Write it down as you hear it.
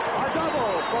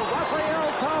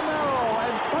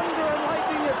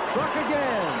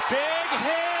again. Big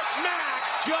hit.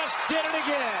 Mack just did it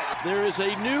again. There is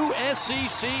a new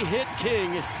SEC hit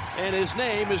king, and his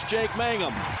name is Jake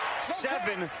Mangum.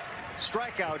 7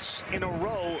 strikeouts in a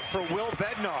row for Will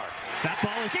Bednar. That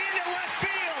ball is into left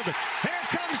field. Here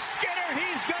comes Skinner.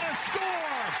 He's going to score.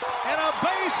 And a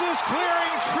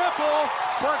bases-clearing triple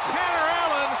for Tanner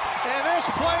Allen, and this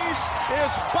place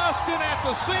is busting at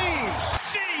the seams.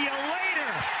 See you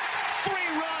later.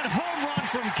 3-run home run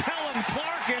from Kellen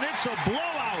Clark, and it's a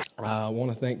blowout. I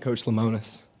want to thank Coach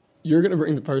Lemonis. You're going to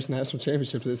bring the first national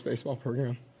championship to this baseball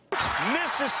program.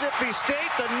 Mississippi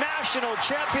State, the national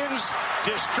champions,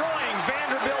 destroying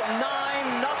Vanderbilt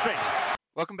 9-0.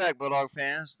 Welcome back, Bulldog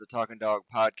fans, to the Talking Dog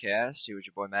podcast. Here with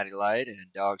your boy Matty Light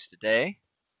and Dogs Today.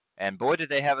 And boy, did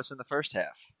they have us in the first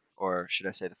half. Or should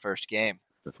I say the first game?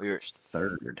 The first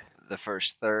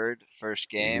first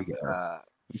game.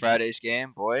 Friday's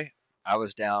game, boy, I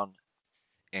was down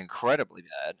incredibly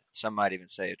bad. Some might even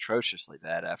say atrociously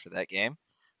bad after that game.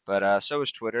 But so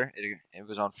was Twitter. It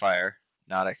was on fire.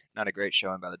 Not a great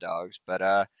showing by the Dogs.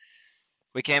 But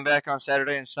we came back on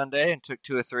Saturday and Sunday and took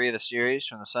 2 or 3 of the series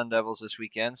from the Sun Devils this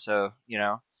weekend. So,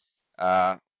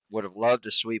 would have loved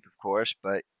to sweep, of course.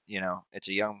 But, it's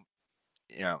a young,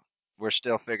 we're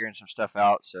still figuring some stuff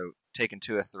out. So taking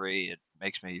 2 or 3, it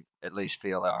makes me at least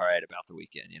feel all right about the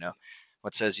weekend,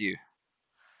 What says you?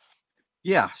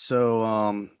 Yeah,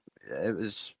 so it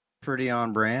was pretty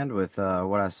on brand with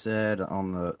what I said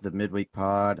on the midweek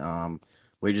pod.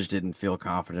 We just didn't feel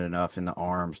confident enough in the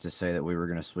arms to say that we were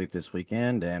going to sweep this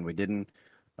weekend, and we didn't.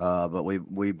 But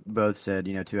we both said,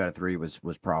 2 out of 3 was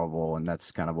probable, and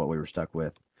that's kind of what we were stuck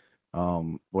with.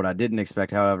 What I didn't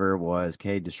expect, however, was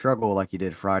Cade to struggle like he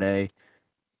did Friday,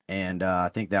 and I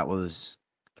think that was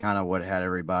kind of what had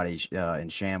everybody in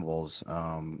shambles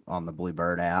on the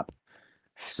Bluebird app.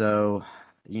 So,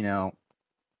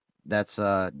 that's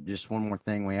just one more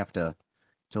thing we have to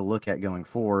look at going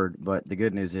forward. But the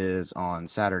good news is on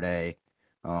Saturday,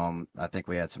 I think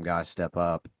we had some guys step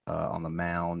up on the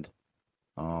mound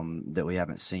that we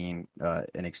haven't seen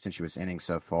in extenuous innings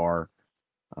so far.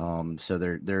 So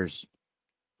there's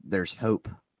hope.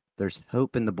 There's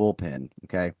hope in the bullpen.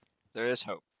 Okay. There is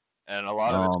hope. And a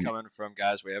lot of it's coming from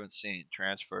guys we haven't seen,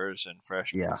 transfers and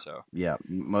freshmen. Yeah.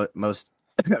 Most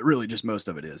really just most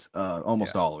of it is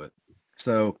almost all of it.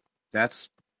 So that's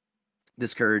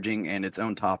discouraging and its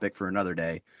own topic for another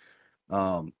day.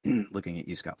 Looking at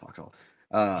you, Scott Foxhall.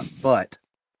 But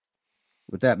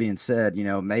with that being said,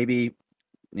 maybe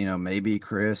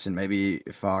Chris and maybe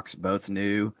Fox both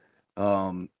knew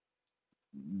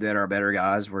that our better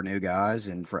guys were new guys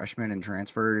and freshmen and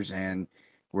transfers, and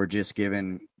we're just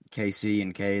giving KC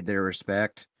and Cade their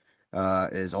respect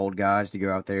as old guys to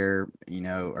go out there,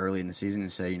 early in the season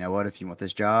and say, you know what, if you want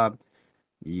this job,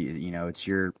 it's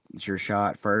your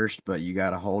shot first, but you got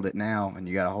to hold it now and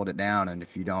you got to hold it down. And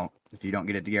if you don't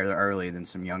get it together early, then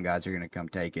some young guys are going to come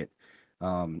take it.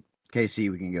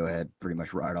 KC, we can go ahead pretty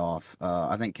much right off.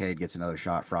 I think Cade gets another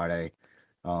shot Friday,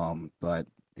 but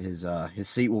his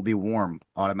seat will be warm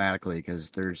automatically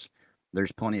because there's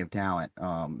plenty of talent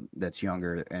that's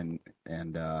younger and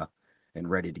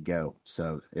ready to go.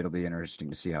 So it'll be interesting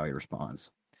to see how he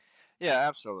responds. Yeah,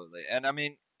 absolutely. And I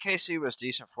mean, KC was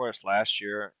decent for us last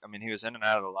year. I mean, he was in and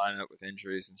out of the lineup with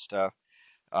injuries and stuff.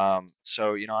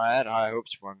 So, I had high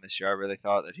hopes for him this year. I really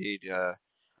thought that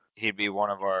he'd be one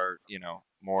of our,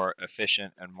 more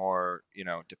efficient and more,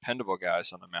 dependable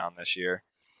guys on the mound this year.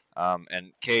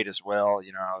 And Cade as well,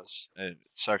 it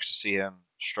sucks to see him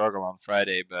struggle on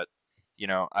Friday, but,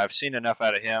 I've seen enough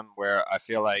out of him where I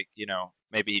feel like,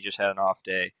 maybe he just had an off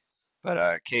day.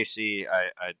 But KC,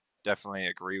 I definitely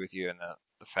agree with you in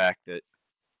the fact that,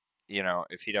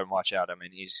 if he doesn't watch out,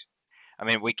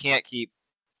 we can't keep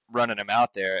running him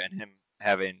out there and him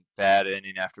having bad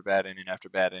inning after bad inning after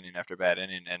bad inning after bad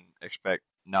inning and expect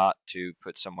not to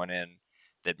put someone in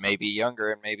that may be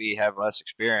younger and maybe have less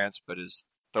experience but is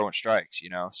throwing strikes,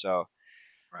 So,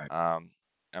 right.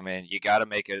 You got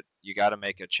to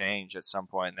make a change at some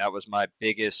point. And that was my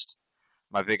biggest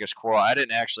quarrel. I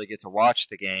didn't actually get to watch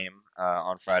the game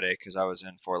on Friday because I was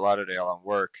in Fort Lauderdale on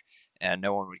work, and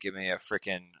no one would give me a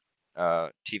freaking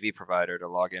TV provider to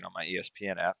log in on my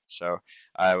ESPN app. So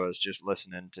I was just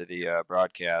listening to the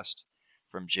broadcast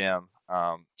from Jim.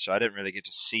 So I didn't really get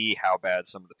to see how bad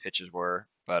some of the pitches were,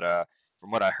 but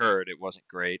from what I heard, it wasn't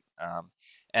great.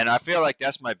 And I feel like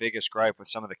that's my biggest gripe with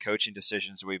some of the coaching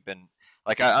decisions we've been –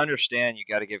 like, I understand you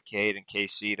got to give Cade and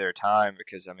KC their time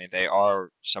because, they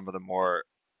are some of the more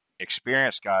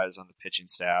experienced guys on the pitching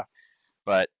staff,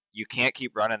 but you can't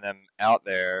keep running them out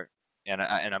there. And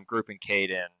I'm grouping Cade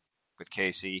in with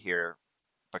KC here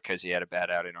because he had a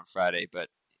bad outing on Friday, but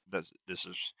this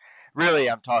is really,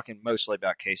 I'm talking mostly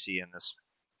about KC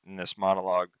in this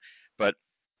monologue, but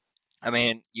I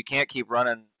mean, you can't keep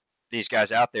running these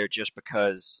guys out there just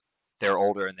because they're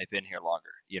older and they've been here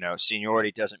longer.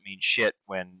 Seniority doesn't mean shit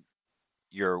when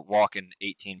you're walking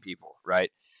 18 people,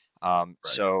 right? Right.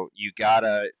 So you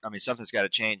gotta, I mean, something's got to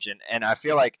change, and I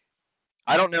feel like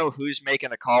I don't know who's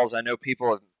making the calls. I know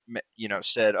people have,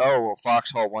 said, oh, well,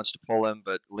 Foxhall wants to pull him,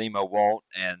 but Lima won't,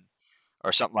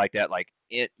 or something like that. Like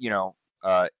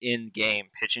in-game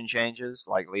pitching changes,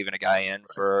 like leaving a guy in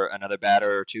for another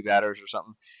batter or two batters or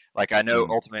something. Like I know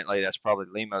ultimately that's probably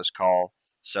Lima's call,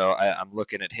 so I'm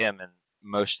looking at him in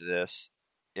most of this,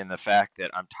 in the fact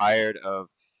that I'm tired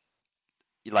of,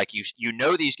 like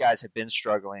these guys have been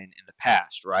struggling in the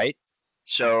past, right?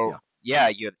 So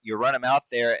you run them out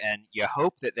there and you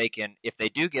hope that they can, if they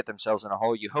do get themselves in a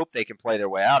hole, you hope they can play their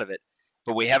way out of it.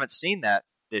 But we haven't seen that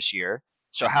this year.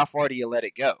 So how far do you let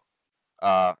it go?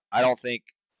 I don't think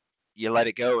you let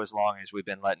it go as long as we've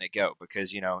been letting it go,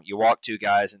 because, you walk two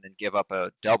guys and then give up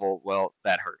a double. Well,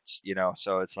 that hurts,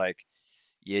 so it's like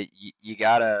you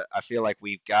gotta, I feel like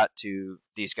we've got to,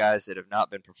 these guys that have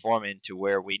not been performing to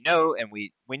where we know, and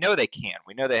we know they can,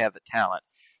 we know they have the talent,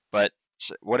 but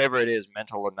whatever it is,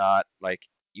 mental or not, like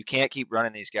you can't keep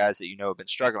running these guys that have been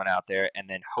struggling out there and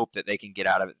then hope that they can get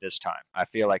out of it this time. I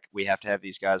feel like we have to have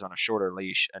these guys on a shorter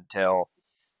leash until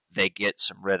they get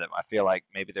some rhythm. I feel like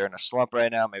maybe they're in a slump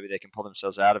right now. Maybe they can pull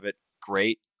themselves out of it.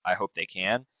 Great. I hope they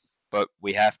can. But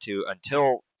we have to,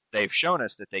 until they've shown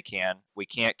us that they can, we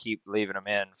can't keep leaving them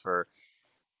in for,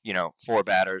 4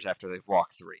 batters after they've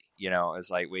walked 3.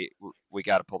 It's like we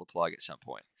got to pull the plug at some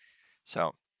point.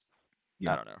 So,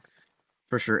 I don't know.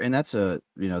 For sure. And that's this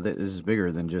is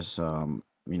bigger than just,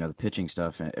 the pitching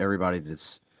stuff. And everybody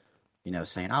that's,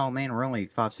 saying, oh, man, we're only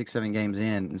 5, 6, 7 games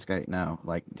in. This guy, no.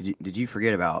 Like, did you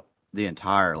forget about the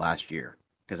entire last year?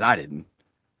 Because I didn't.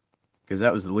 Because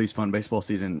that was the least fun baseball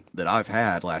season that I've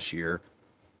had last year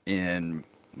in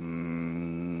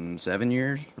 7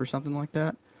 years or something like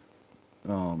that.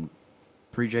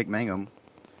 Pre-Jake Mangum.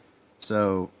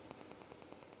 So,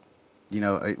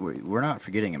 we're not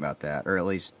forgetting about that, or at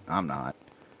least I'm not.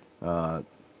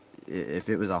 If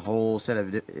it was a whole set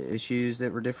of issues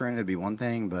that were different, it'd be one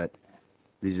thing, but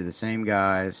these are the same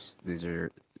guys. These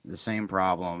are the same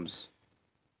problems.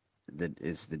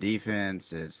 It's the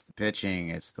defense, it's the pitching,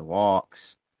 it's the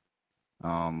walks,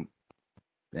 and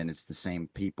it's the same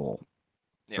people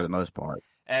for the most part.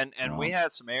 And we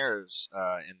had some errors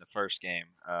in the first game.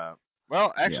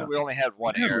 Well, actually, we only had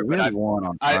one error, but one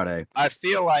on Friday. I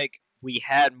feel like we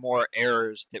had more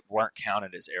errors that weren't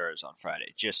counted as errors on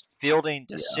Friday. Just fielding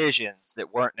decisions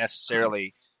that weren't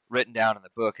necessarily written down in the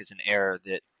book as an error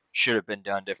that should have been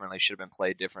done differently, should have been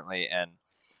played differently, and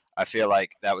I feel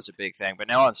like that was a big thing. But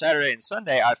now on Saturday and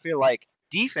Sunday, I feel like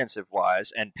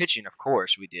defensive-wise, and pitching, of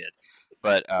course, we did,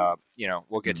 but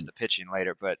we'll get to the pitching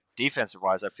later, but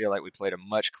defensive-wise, I feel like we played a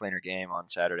much cleaner game on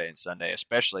Saturday and Sunday,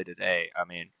 especially today. I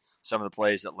mean, some of the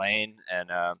plays that Lane and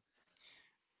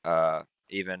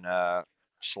even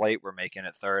Slate were making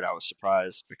at third, I was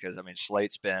surprised, because, I mean,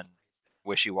 Slate's been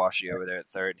wishy-washy over there at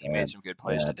third. He made some good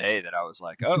plays today that I was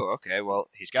like, oh, okay, well,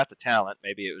 he's got the talent.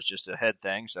 Maybe it was just a head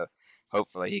thing, so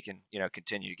hopefully he can,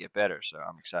 continue to get better. So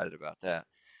I'm excited about that.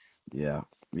 Yeah.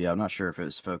 I'm not sure if it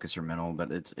was focus or mental,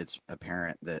 but it's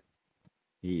apparent that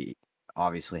he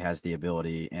obviously has the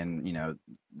ability, and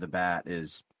the bat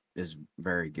is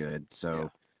very good.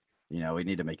 So we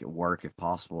need to make it work if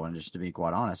possible. And just to be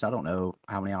quite honest, I don't know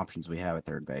how many options we have at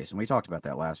third base, and we talked about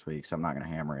that last week, so I'm not going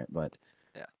to hammer it, but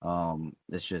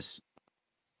it's just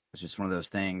one of those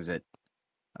things that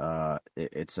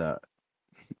it's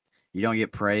you don't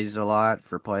get praised a lot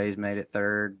for plays made at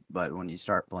third, but when you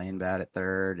start playing bad at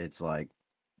third, it's like,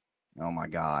 oh my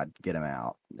God, get him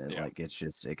out. Like, it's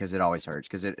just, because it always hurts,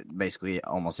 because it basically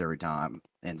almost every time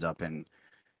ends up in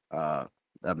a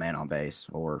man on base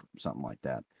or something like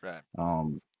that. Right.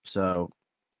 So,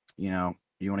 you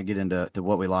want to get into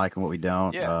what we like and what we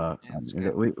don't.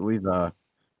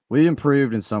 We've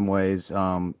improved in some ways.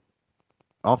 Off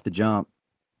the jump,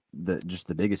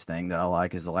 the biggest thing that I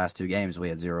like is the last 2 games we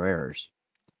had 0 errors.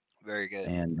 Very good.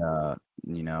 And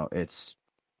it's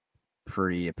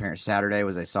pretty apparent. Saturday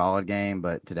was a solid game,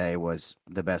 but today was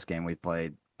the best game we've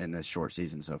played in this short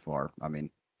season so far. I mean,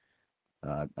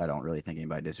 I don't really think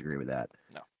anybody disagree with that.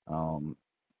 No.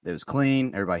 It was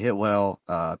clean. Everybody hit well.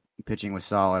 Pitching was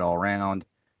solid all around.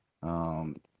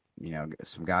 Some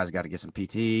guys got to get some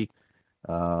PT.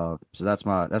 So that's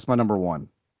my number one.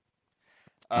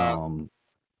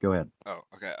 Go ahead. Oh,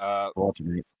 okay.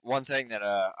 One thing that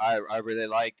I really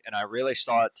liked, and I really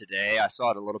saw it today. I saw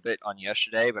it a little bit on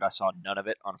yesterday, but I saw none of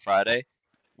it on Friday,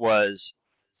 was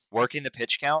working the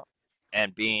pitch count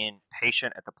and being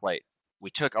patient at the plate. We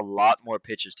took a lot more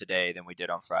pitches today than we did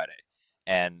on Friday,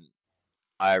 and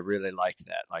I really liked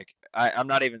that. Like, I'm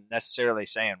not even necessarily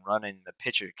saying running the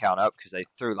pitcher count up because they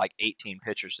threw like 18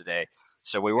 pitchers today,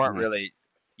 so we weren't really,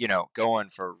 going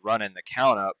for running the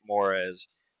count up. More as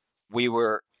we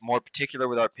were more particular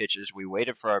with our pitches. We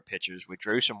waited for our pitchers. We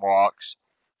drew some walks,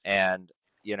 and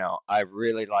I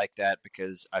really like that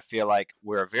because I feel like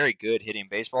we're a very good hitting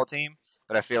baseball team,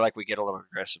 but I feel like we get a little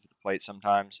aggressive at the plate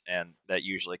sometimes, and that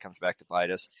usually comes back to bite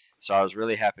us. So I was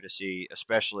really happy to see,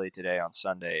 especially today on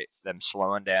Sunday, them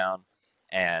slowing down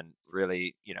and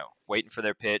really, waiting for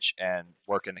their pitch and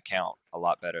working the count a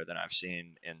lot better than I've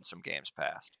seen in some games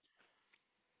past.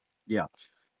 Yeah.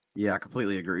 Yeah, I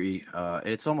completely agree.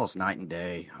 It's almost night and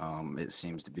day. It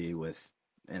seems to be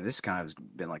and this kind of has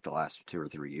been like the last 2 or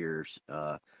 3 years.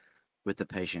 With the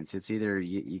patience, it's either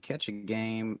you catch a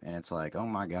game and it's like, oh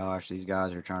my gosh, these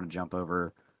guys are trying to jump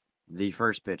over the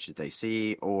first pitch that they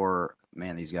see, or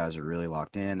man, these guys are really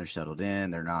locked in. They're settled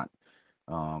in. They're not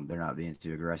being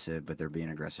too aggressive, but they're being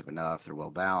aggressive enough. They're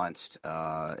well balanced,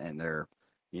 and they're,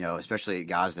 especially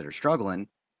guys that are struggling.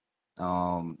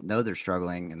 Know they're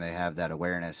struggling, and they have that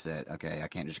awareness that, okay, I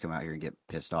can't just come out here and get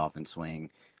pissed off and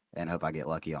swing and hope I get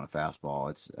lucky on a fastball.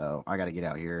 It's, I got to get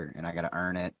out here and I got to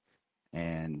earn it.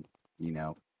 And,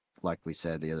 like we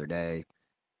said the other day,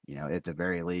 at the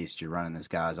very least, you're running this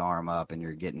guy's arm up and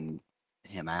you're getting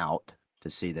him out to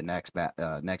see the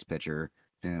next pitcher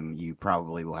whom you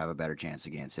probably will have a better chance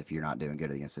against if you're not doing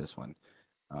good against this one.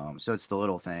 So it's the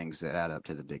little things that add up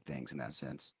to the big things in that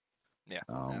sense. Yeah,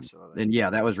 absolutely. And yeah,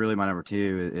 that was really my number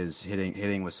 2 is hitting.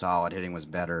 Hitting was solid. Hitting was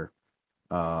better.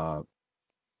 So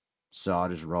I'll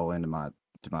just roll into my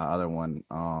other one.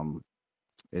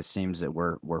 It seems that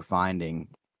we're finding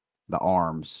the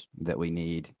arms that we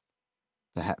need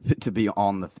to be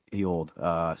on the field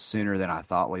sooner than I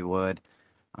thought we would.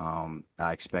 I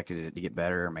expected it to get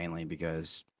better, mainly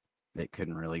because it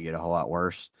couldn't really get a whole lot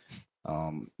worse.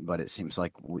 But it seems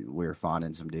like we're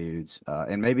finding some dudes,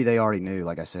 and maybe they already knew.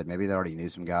 Like I said, maybe they already knew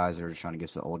some guys. They were just trying to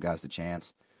give the old guys the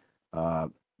chance.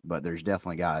 But there's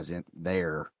definitely guys in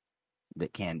there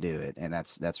that can do it, and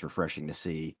that's refreshing to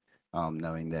see,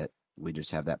 knowing that we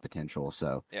just have that potential.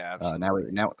 So yeah,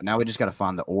 absolutely. Now we just got to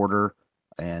find the order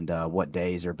and what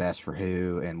days are best for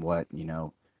who, and what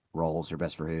roles are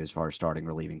best for who as far as starting,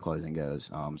 relieving, closing goes.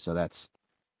 So that's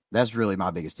really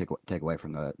my biggest takeaway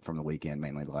from the weekend,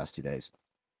 mainly the last 2 days.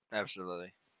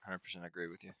 Absolutely, 100% agree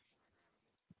with you.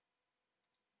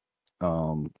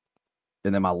 And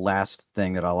then my last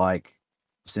thing that I like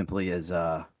simply is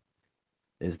the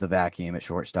vacuum at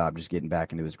shortstop, just getting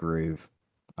back into his groove.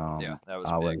 Yeah, that was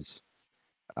big.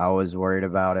 I was worried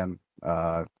about him.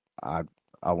 I kind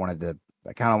of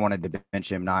wanted to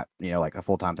bench him, not like a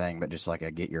full-time thing, but just like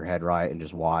a get your head right and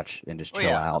just watch and just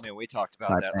chill out. I mean, we talked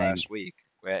about that last week.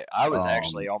 I was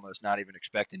actually almost not even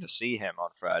expecting to see him on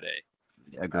Friday.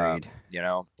 Agreed.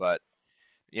 But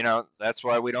that's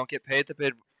why we don't get paid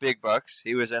the big bucks.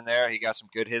 He was in there. He got some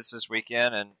good hits this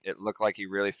weekend, and it looked like he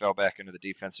really fell back into the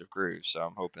defensive groove. So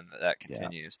I'm hoping that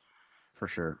continues. For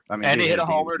sure. I mean, and he hit a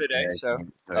homer today. So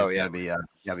gotta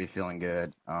be feeling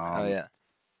good.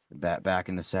 Back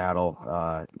in the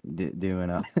saddle,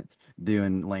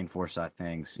 doing Lane Forsythe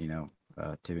things. 2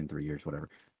 and 3 years, whatever.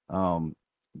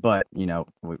 But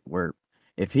we're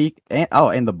if he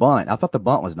and the bunt. I thought the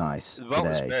bunt was nice. The bunt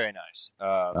was very nice.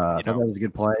 I thought that was a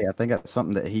good play. I think that's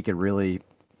something that he could really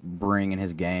bring in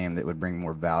his game that would bring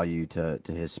more value to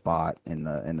his spot in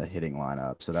the hitting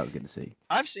lineup. So that was good to see.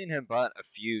 I've seen him bunt a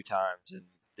few times in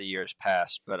the years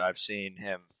past, but I've seen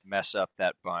him mess up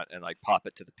that bunt and like pop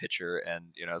it to the pitcher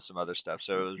and some other stuff.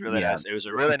 So it was really nice. It was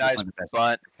a really nice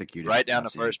bunt right down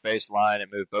the first base line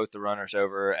and moved both the runners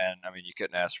over. And I mean, you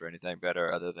couldn't ask for anything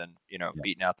better other than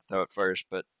beating out the throw at first.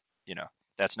 But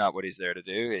that's not what he's there to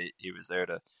do. He was there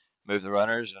to move the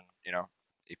runners, and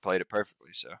he played it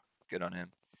perfectly. So good on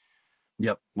him.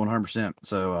 Yep, 100%.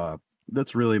 So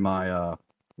that's really my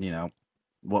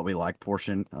what we like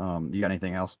portion. You got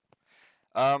anything else?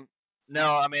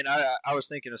 No, I mean, I was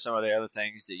thinking of some of the other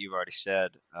things that you've already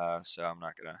said, so I'm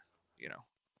not gonna,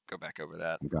 go back over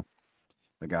that. Okay,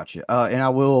 I got you. And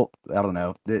I don't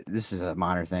know, this is a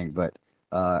minor thing, but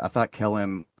I thought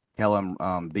Kellum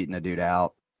beating the dude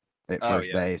out at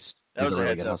first base. That was a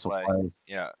really good hustle play.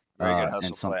 Yeah, very good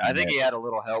hustle play. I think he had a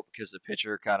little help because the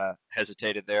pitcher kind of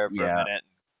hesitated there for a minute and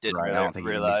didn't really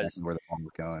realize where the ball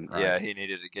was going. Right? Yeah, he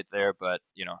needed to get there, but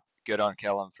good on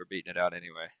Kellum for beating it out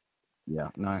anyway. Yeah,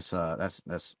 nice.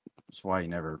 That's why you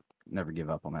never give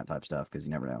up on that type of stuff, because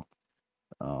you never know,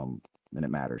 and it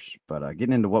matters. But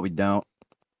getting into what we don't,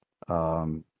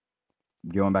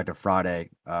 going back to Friday,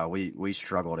 we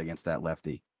struggled against that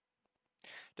lefty.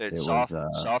 Dude, It soft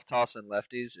was soft tossing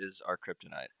lefties is our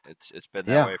kryptonite. It's been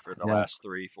that yeah, way for the yeah, last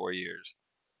 3-4 years.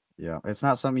 yeah. It's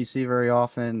not something you see very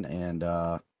often, and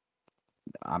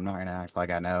I'm not gonna act like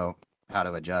I know how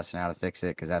to adjust and how to fix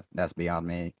it because that's beyond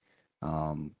me.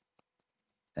 Um,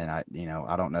 and I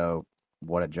don't know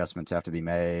what adjustments have to be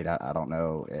made. I don't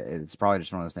know. It's probably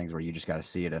just one of those things where you just got to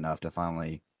see it enough to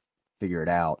finally figure it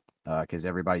out because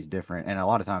everybody's different, and a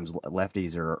lot of times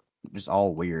lefties are just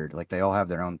all weird. Like they all have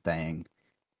their own thing.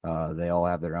 They all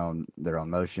have their own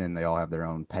motion. They all have their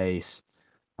own pace.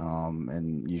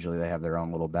 And usually they have their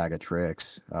own little bag of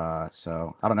tricks.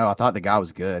 So I don't know. I thought the guy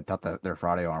was good. Thought that their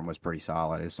Friday arm was pretty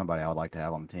solid. It was somebody I would like to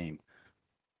have on the team.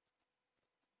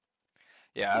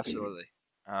 Yeah, absolutely.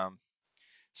 Um,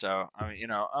 so I mean,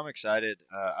 I'm excited.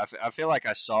 I feel like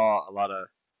I saw a lot of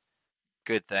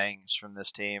good things from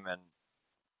this team,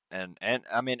 and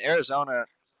I mean, Arizona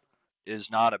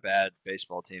is not a bad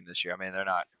baseball team this year. I mean, they're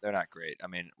not great. I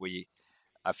mean,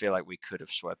 I feel like we could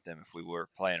have swept them if we were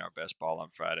playing our best ball on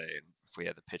Friday and if we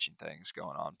had the pitching things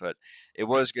going on. But it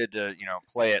was good to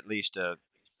play at least a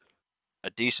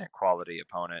decent quality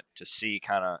opponent to see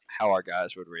kind of how our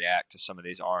guys would react to some of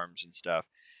these arms and stuff.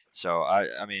 So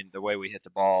I mean the way we hit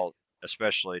the ball,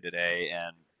 especially today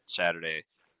and Saturday,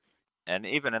 and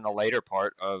even in the later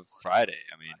part of Friday,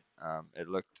 I mean it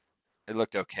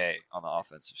looked okay on the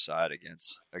offensive side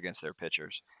against their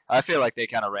pitchers. I feel like they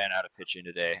kind of ran out of pitching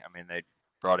today. I mean they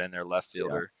brought in their left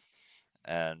fielder,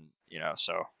 and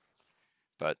so.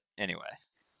 But anyway,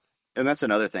 And that's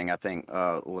another thing I think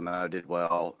Lemo did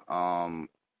well.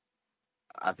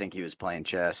 I think he was playing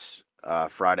chess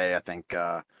Friday. I think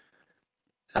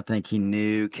he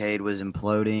knew Cade was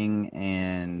imploding,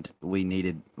 and we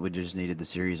just needed the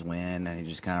series win, and he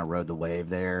just kind of rode the wave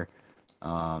there,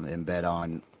 and bet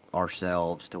on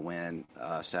ourselves to win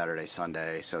Saturday,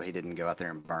 Sunday. So he didn't go out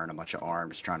there and burn a bunch of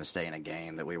arms trying to stay in a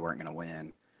game that we weren't going to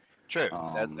win. true.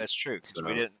 That's true because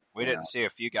So, we didn't see a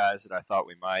few guys that I thought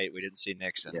we might. We didn't see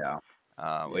Nixon. yeah,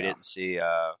 We yeah. didn't see.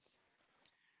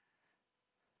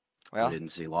 We didn't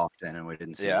see Lofton, and we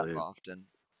didn't see Luke. Often,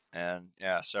 and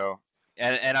yeah. So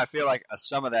and I feel like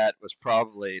some of that was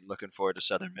probably looking forward to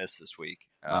Southern Miss this week.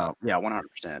 Yeah,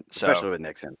 100%, especially with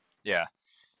Nixon. Yeah.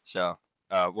 So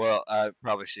I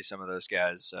probably see some of those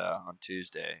guys on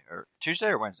Tuesday or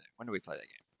Wednesday. When do we play that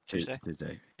game?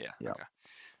 Tuesday. Yeah. Yeah. Okay.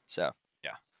 So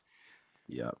yeah.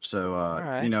 Yeah. So,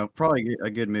 right. probably a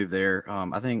good move there.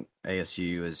 I think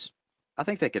ASU I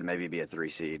think they could maybe be a 3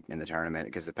 seed in the tournament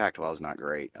because the Pac-12 is not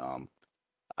great.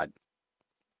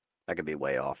 I could be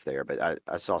way off there, but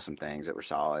I saw some things that were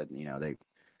solid.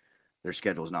 Their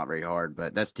schedule is not very hard,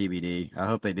 but that's TBD. I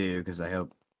hope they do because I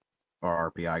hope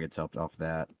our RPI gets helped off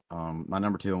that. My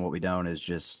number 2 on what we don't is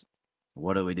just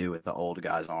what do we do with the old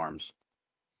guys' arms?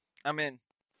 I mean,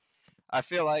 I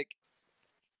feel like,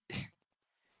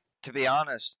 to be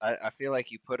honest, I feel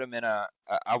like you put them in I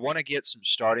want to get some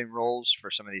starting roles for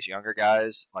some of these younger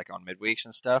guys, like on midweeks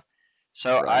and stuff.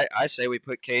 So Right. I say we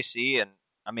put KC and,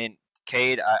 I mean,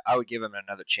 Cade, I would give him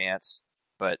another chance,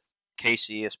 but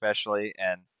KC especially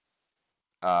and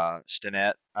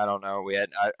Stinnett, I don't know.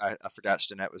 I forgot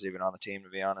Stinnett was even on the team, to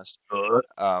be honest.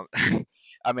 Um,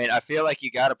 I mean, I feel like you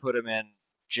got to put him in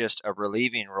just a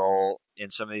relieving role in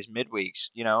some of these midweeks.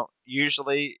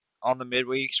 Usually on the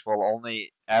midweeks,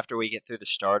 after we get through the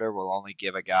starter, we'll only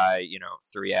give a guy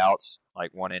 3 outs,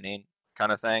 like 1 inning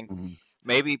kind of thing. Mhm.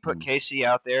 Maybe put KC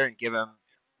out there and give him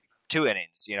 2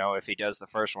 innings. If he does the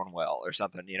first one well or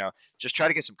something. Just try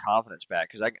to get some confidence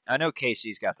back because I know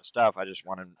KC's got the stuff. I just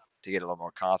want him to get a little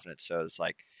more confidence. So it's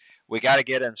like we got to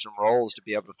get him some rolls to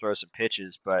be able to throw some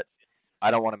pitches, but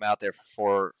I don't want him out there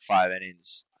for 4-5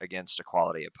 innings against a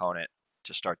quality opponent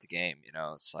to start the game.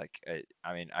 It's like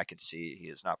I mean I can see he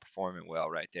is not performing well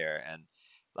right there, and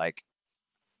like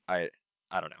I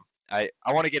don't know. I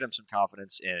want to get him some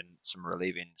confidence in some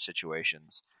relieving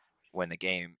situations when the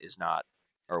game is not,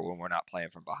 or when we're not playing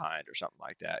from behind or something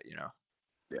like that. Yeah.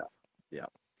 Yeah.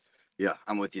 Yeah,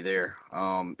 I'm with you there.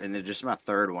 And then just my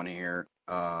third one here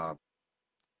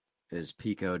is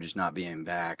Pico just not being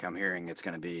back. I'm hearing it's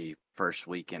going to be first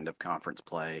weekend of conference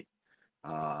play,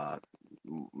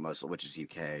 most of which is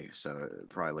UK. So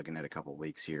probably looking at a couple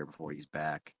weeks here before he's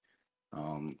back.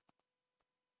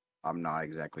 I'm not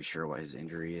exactly sure what his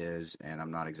injury is, and I'm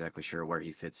not exactly sure where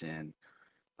he fits in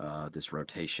this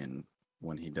rotation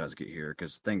when he does get here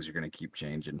because things are going to keep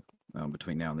changing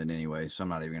between now and then anyway. So I'm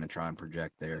not even going to try and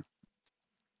project there.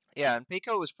 Yeah, and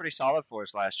Pico was pretty solid for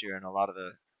us last year, and a lot of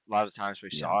the times we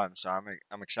saw him. So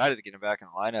I'm excited to get him back in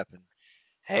the lineup. And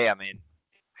hey, I mean,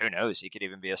 who knows? He could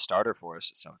even be a starter for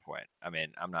us at some point. I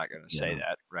mean, I'm not going to say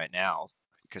that right now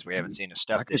because we haven't seen his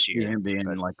stuff I could this see year. him being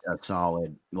like a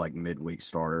solid like midweek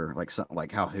starter,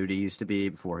 like how Hootie used to be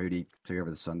before Hootie took over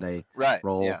the Sunday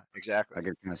role. Yeah, exactly. I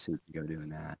could kind of see Go doing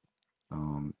that.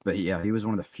 But yeah, he was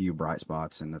one of the few bright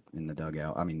spots in the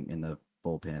dugout. I mean, in the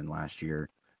bullpen last year,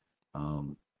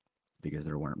 because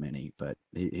there weren't many. But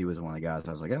he was one of the guys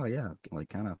I was like, oh yeah, like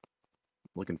kind of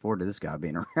looking forward to this guy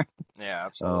being around. Yeah,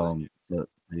 absolutely. So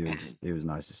it was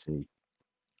nice to see.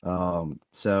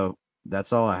 So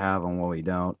that's all I have on what we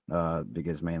don't,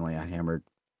 because mainly I hammered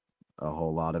a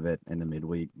whole lot of it in the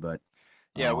midweek. But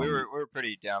yeah, we were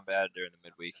pretty down bad during the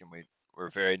midweek, and we were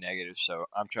very negative. So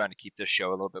I'm trying to keep this show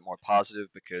a little bit more positive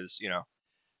because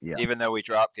even though we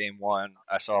dropped game one,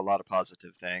 I saw a lot of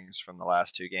positive things from the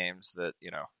last two games that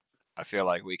I feel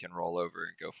like we can roll over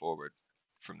and go forward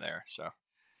from there. So.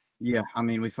 Yeah, I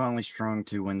mean, we finally strung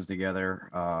 2 wins together,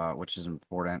 which is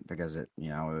important because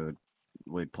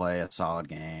we'd play a solid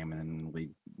game and we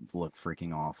look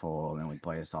freaking awful, and then we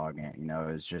play a solid game.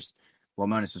 It's just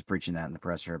Monis was preaching that in the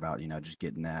presser about just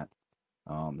getting that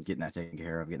taken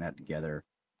care of, getting that together,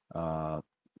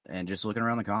 and just looking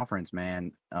around the conference,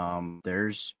 man.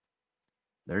 There's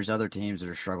other teams that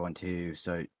are struggling too,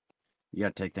 so you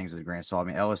got to take things with a grain of salt. I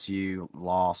mean, LSU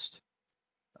lost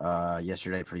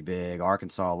yesterday pretty big.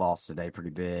 Arkansas lost today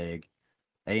pretty big.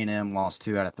 A&M lost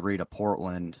 2 out of 3 to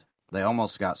Portland. They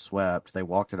almost got swept. They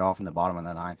walked it off in the bottom of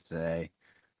the ninth today.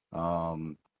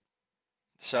 Southern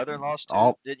lost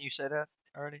 2. Didn't you say that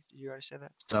already? Did you already say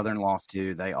that? Southern lost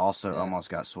 2. They also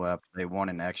almost got swept. They won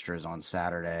in extras on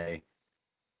Saturday.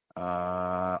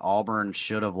 Auburn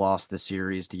should have lost the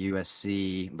series to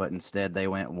USC, but instead they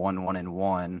went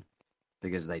 1-1-1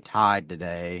 because they tied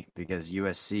today because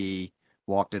USC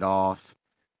walked it off.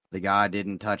 The guy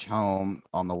didn't touch home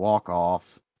on the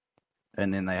walk-off,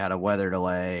 and then they had a weather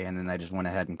delay, and then they just went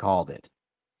ahead and called it.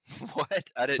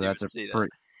 What? I didn't even see that.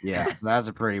 Yeah, that's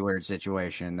a pretty weird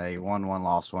situation. They won one,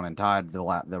 lost one, and tied the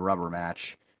rubber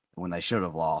match when they should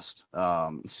have lost.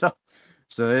 So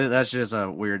that's just a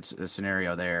weird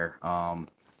scenario there.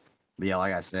 But yeah,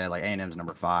 like I said, like A&M's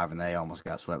number 5, and they almost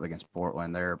got swept against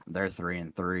Portland. They're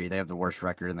 3-3. They have the worst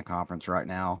record in the conference right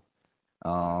now.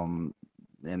 And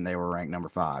they were ranked number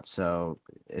 5. So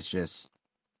it's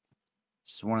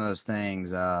one of those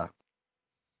things.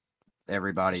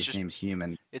 Everybody seems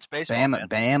human. It's baseball.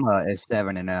 Bama is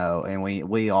 7-0, and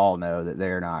we all know that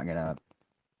they're not gonna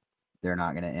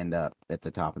end up at the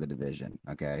top of the division.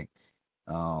 Okay.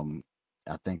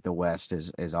 I think the West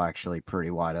is actually pretty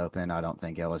wide open. I don't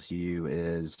think LSU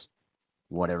is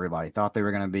what everybody thought they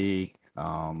were going to be.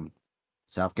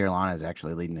 South Carolina is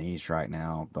actually leading the East right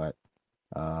now, but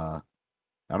I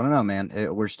don't know, man.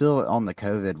 We're still on the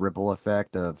COVID ripple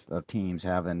effect of teams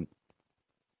having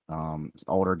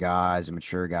older guys and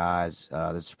mature guys.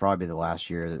 This is probably the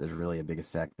last year that there's really a big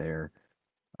effect there,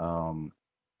 and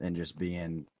just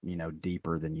being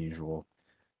deeper than usual.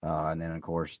 And then, of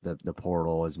course, the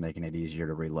portal is making it easier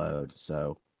to reload.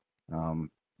 So,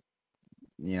 when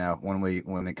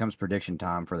it comes prediction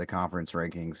time for the conference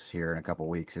rankings here in a couple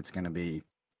weeks, it's going to be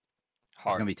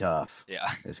hard. It's going to be tough. Yeah,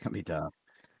 it's going to be tough.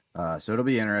 So it'll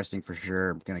be interesting for sure.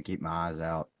 I'm going to keep my eyes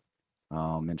out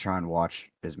and try and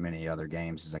watch as many other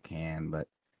games as I can. But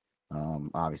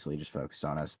obviously, just focus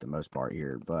on us the most part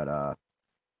here. But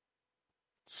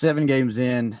 7 games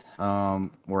in,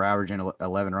 we're averaging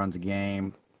 11 runs a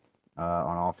game.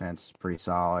 On offense, pretty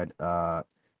solid.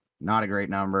 Not a great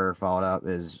number. Followed up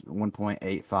is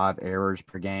 1.85 errors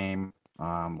per game.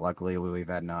 Luckily, we've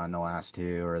had none the last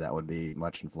 2, or that would be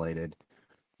much inflated.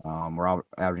 We're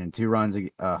averaging 2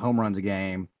 home runs a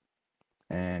game,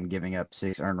 and giving up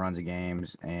 6 earned runs a game.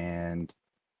 And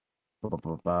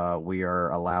we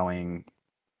are allowing.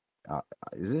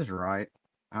 Is this right?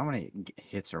 How many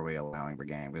hits are we allowing per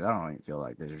game? Because I don't even feel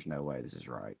like there's no way this is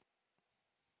right.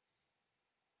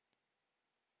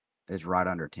 It's right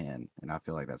under 10, and I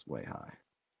feel like that's way high.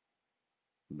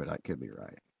 But I could be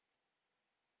right.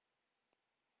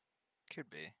 Could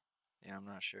be. Yeah, I'm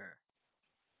not sure.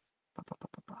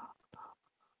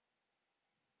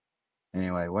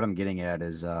 Anyway, what I'm getting at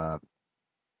is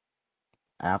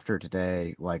after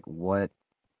today, like, what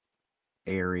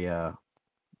area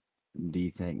do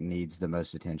you think needs the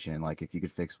most attention? Like, if you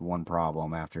could fix one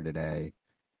problem after today,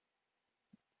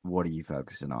 what are you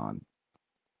focusing on?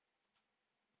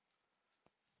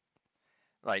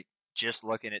 Like, just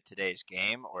looking at today's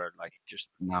game, or like just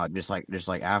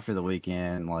like after the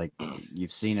weekend, like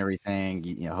you've seen everything.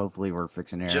 Hopefully we're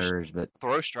fixing errors, but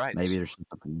throw strikes. Maybe there's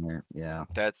something there. Yeah,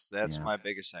 that's my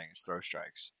biggest thing is throw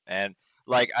strikes. And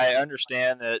like I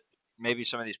understand that maybe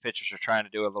some of these pitchers are trying to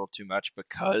do a little too much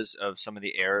because of some of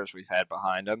the errors we've had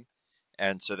behind them,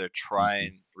 and so they're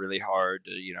trying really hard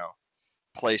to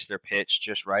place their pitch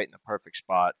just right in the perfect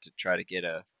spot to try to get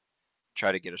a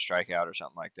strikeout or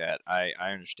something like that. I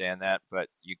understand that, but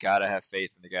you got to have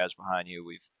faith in the guys behind you.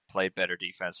 We've played better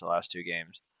defense the last 2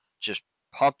 games. Just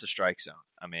pump the strike zone.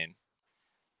 I mean,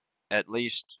 at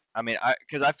least,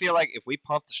 because I feel like if we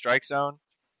pump the strike zone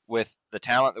with the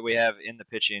talent that we have in the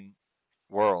pitching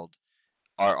world,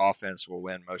 our offense will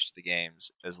win most of the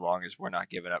games as long as we're not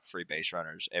giving up free base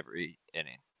runners every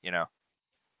inning.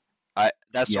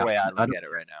 That's the way I look at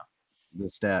it right now. The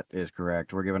stat is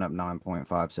correct. We're giving up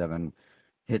 9.57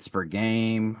 hits per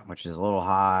game, which is a little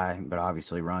high, but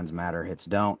obviously runs matter, hits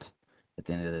don't at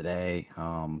the end of the day.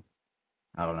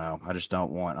 I don't know. I just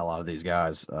don't want a lot of these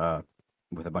guys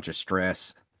with a bunch of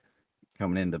stress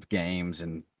coming into games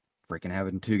and freaking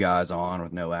having 2 guys on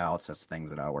with no outs. That's things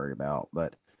that I worry about.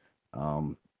 But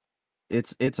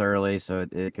it's early, so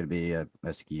it could be a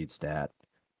skewed stat,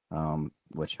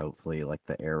 which hopefully like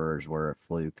the errors were a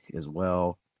fluke as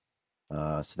well.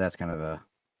 So that's kind of a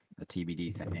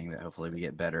TBD thing that hopefully we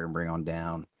get better and bring on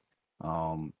down.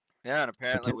 And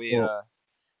apparently we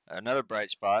another bright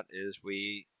spot is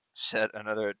we set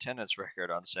another attendance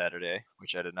record on Saturday,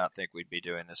 which I did not think we'd be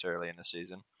doing this early in the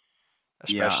season,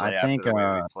 especially after the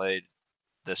way we played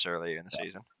this early in the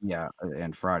season. Yeah,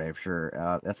 and Friday for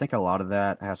sure. I think a lot of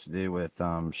that has to do with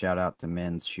shout out to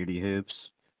men's shooty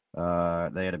hoops.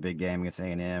 They had a big game against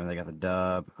A&M. They got the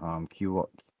dub.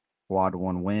 Quad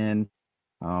 1 win.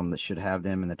 That should have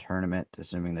them in the tournament,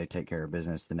 assuming they take care of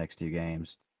business the next 2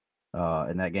 games.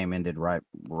 And that game ended right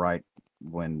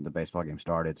when the baseball game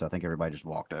started, so I think everybody just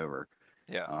walked over.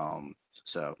 Yeah.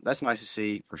 So that's nice to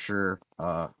see for sure.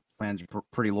 Fans are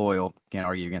pretty loyal. Can't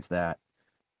argue against that.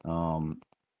 And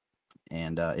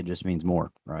it just means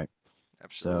more, right?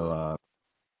 Absolutely. So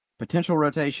potential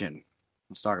rotation.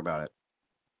 Let's talk about it.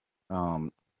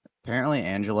 Apparently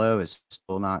Angelo is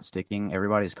still not sticking.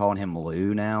 Everybody's calling him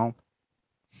Lou now.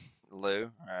 Lou,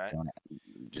 all right.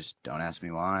 Don't ask me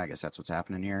why. I guess that's what's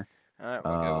happening here. All right,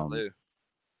 we'll go with Lou.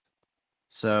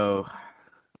 So,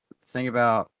 think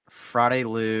about Friday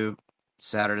Lou,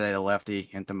 Saturday the lefty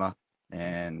Intema,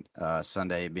 and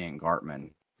Sunday being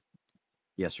Gartman.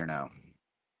 Yes or no?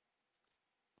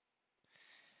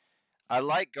 I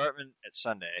like Gartman at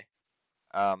Sunday.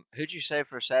 Who'd you say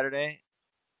for Saturday?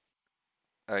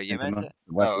 You Intema, meant it?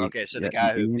 Oh, okay. So the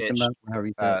guy who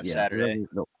pitched Saturday.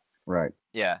 Right.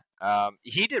 Yeah.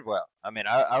 He did well. I mean,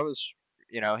 I was,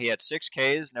 he had 6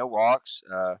 Ks, no walks.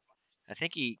 I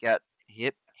think he got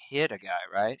hit a guy,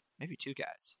 right? Maybe 2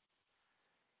 guys.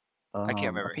 I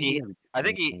can't remember. I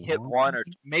think he hit 1 or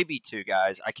maybe 2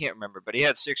 guys. I can't remember, but he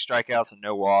had 6 strikeouts and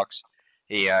no walks.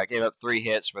 He gave up 3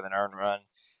 hits with an earned run.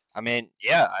 I mean,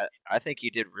 yeah, I think he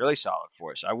did really solid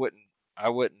for us. I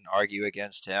wouldn't argue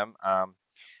against him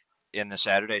in the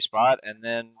Saturday spot. And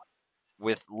then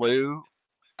with Lou,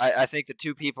 I think the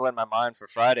 2 people in my mind for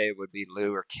Friday would be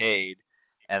Lou or Cade,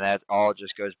 and that all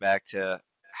just goes back to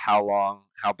how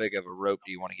big of a rope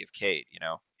do you want to give Cade?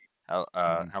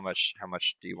 How much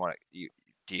do you want to?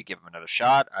 Do you give him another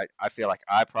shot? I feel like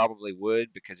I probably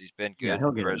would because he's been good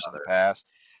for us in the past.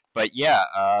 But yeah,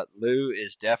 Lou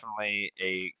is definitely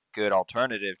a good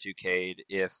alternative to Cade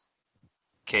if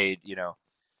Cade,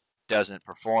 doesn't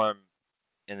perform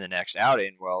in the next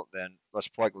outing. Well, then let's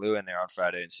plug Lou in there on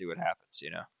Friday and see what happens.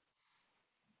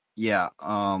 Yeah,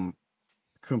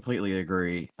 completely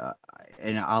agree.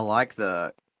 And I like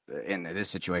in this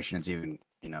situation, it's even,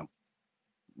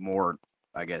 more,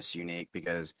 I guess, unique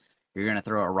because you're going to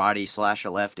throw a righty / a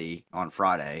lefty on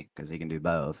Friday because he can do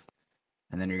both.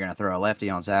 And then you're going to throw a lefty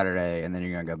on Saturday, and then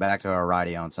you're going to go back to a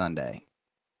righty on Sunday.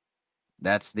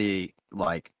 That's the,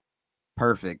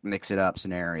 perfect mix-it-up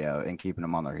scenario and keeping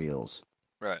them on their heels.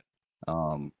 Right.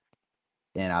 And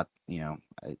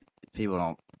people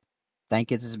don't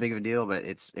think it's as big of a deal, but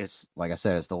it's like I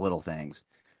said, it's the little things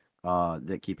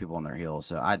that keep people on their heels.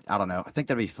 So I don't know. I think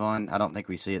that'd be fun. I don't think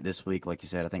we see it this week, like you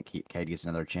said. I think Cade gets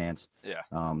another chance. Yeah.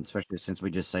 Especially since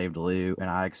we just saved Lou, and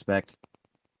I expect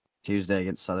Tuesday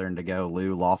against Southern to go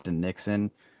Lou, Lofton, Nixon,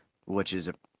 which is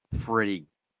a pretty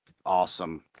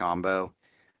awesome combo.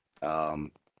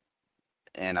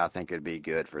 And I think it'd be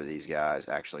good for these guys.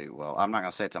 Actually, well, I'm not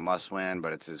gonna say it's a must-win,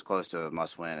 but it's as close to a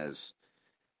must-win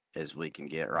as we can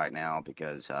get right now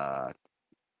because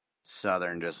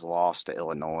Southern just lost to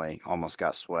Illinois, almost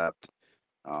got swept.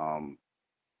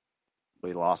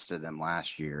 We lost to them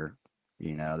last year.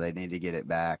 They need to get it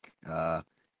back. They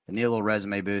need a little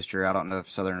resume booster. I don't know if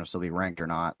Southern will still be ranked or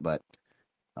not, but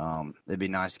it'd be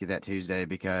nice to get that Tuesday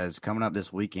because coming up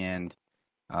this weekend,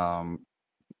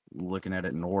 looking at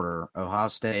it in order. Ohio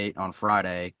State on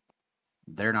Friday,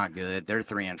 they're not good. They're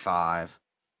 3-5.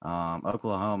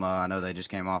 Oklahoma, I know they just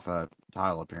came off a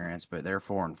title appearance, but they're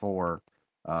 4-4.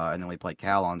 And then we play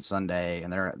Cal on Sunday,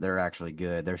 and they're actually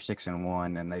good. They're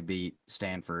 6-1, and they beat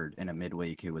Stanford in a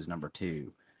midweek, who was number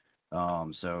 2.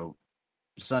 So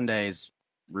Sunday's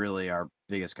really our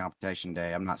biggest competition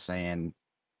day. I'm not saying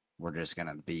we're just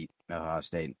gonna beat Ohio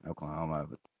State and Oklahoma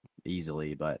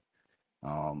easily, but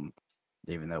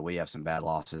even though we have some bad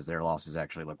losses, their losses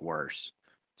actually look worse.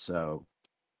 So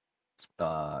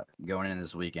going into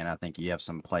this weekend, I think you have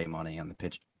some play money on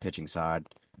the pitching side,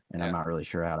 and I'm not really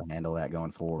sure how to handle that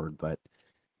going forward. But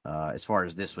as far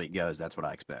as this week goes, that's what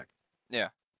I expect. Yeah.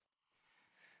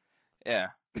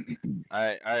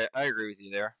 I agree with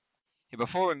you there. Hey,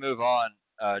 before we move on,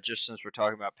 just since we're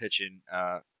talking about pitching,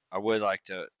 I would like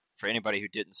to, for anybody who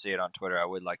didn't see it on Twitter, I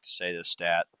would like to say the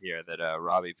stat here that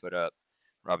Robbie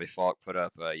Falk put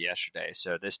up yesterday.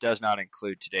 So this does not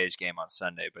include today's game on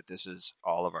Sunday, but this is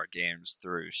all of our games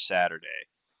through Saturday.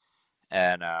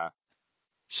 And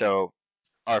so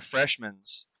our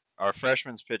freshmen's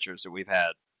pitchers that we've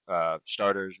had,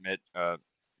 starters,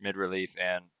 mid relief,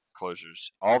 and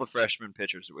closers, all the freshman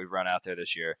pitchers that we've run out there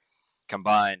this year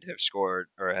combined have scored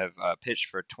or have pitched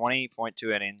for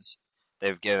 20.2 innings.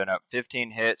 They've given up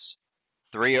 15 hits,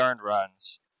 3 earned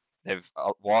runs. They've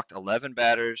walked 11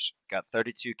 batters, got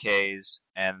 32 Ks,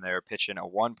 and they're pitching a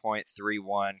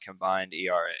 1.31 combined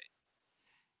ERA.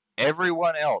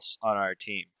 Everyone else on our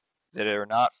team that are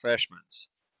not freshmen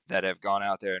that have gone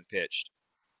out there and pitched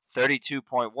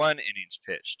 32.1 innings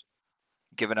pitched,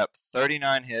 given up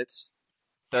 39 hits,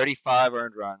 35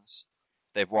 earned runs.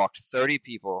 They've walked 30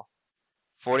 people,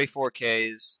 44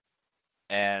 Ks,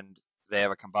 and they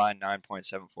have a combined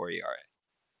 9.74 ERA.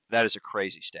 That is a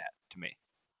crazy stat to me.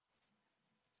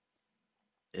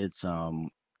 It's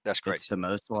That's crazy. It's the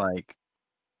most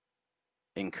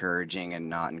encouraging and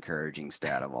not encouraging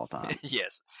stat of all time.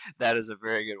 Yes, that is a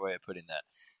very good way of putting that.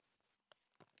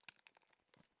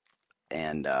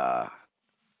 And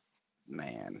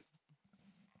man,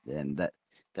 and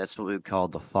that's what we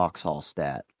called the Foxhall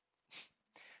stat.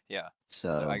 Yeah.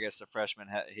 So I guess the freshman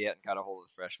he hadn't got a hold of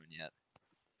the freshman yet.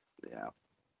 Yeah,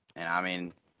 and I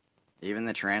mean, even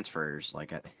the transfers, I've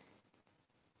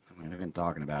been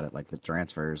talking about it. Like, the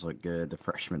transfers look good, the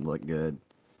freshmen look good.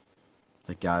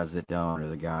 The guys that don't are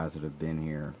the guys that have been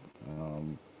here,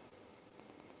 and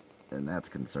that's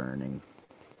concerning.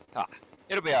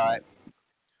 It'll be all right.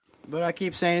 But I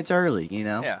keep saying it's early,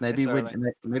 Yeah, maybe it's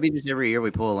early. maybe just every year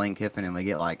we pull a Lane Kiffin and we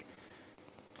get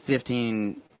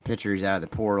 15 pitchers out of the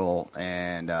portal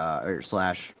and or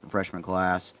 / freshman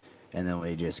class, and then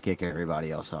we just kick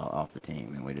everybody else off the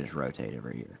team and we just rotate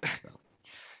every year. So,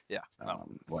 yeah,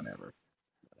 whatever.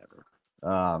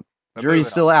 Jury's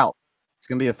still out. It's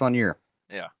gonna be a fun year.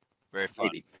 Yeah, very fun.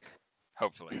 Maybe.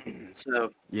 Hopefully.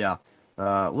 So yeah,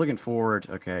 looking forward.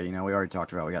 Okay, we already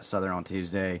talked about we got Southern on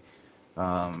Tuesday.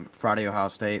 Friday, Ohio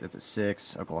State, that's at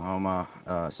 6. Oklahoma,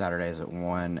 Saturday is at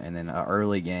 1. And then an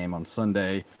early game on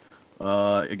Sunday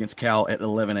against Cal at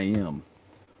 11 a.m.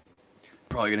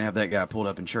 Probably going to have that guy pulled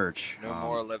up in church. No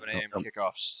more 11 a.m.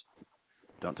 kickoffs.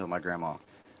 Don't tell my grandma.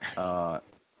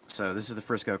 So this is the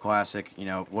Frisco Classic.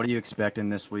 What are you expecting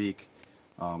this week,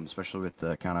 especially with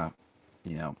the kind of,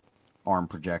 arm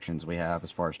projections we have as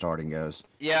far as starting goes?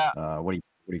 Yeah. What are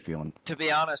you feeling? To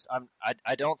be honest,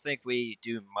 I don't think we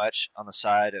do much on the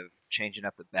side of changing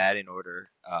up the batting order.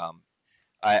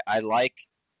 I like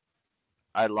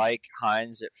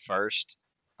Hines at first,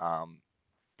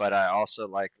 but I also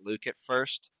like Luke at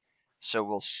first. So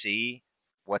we'll see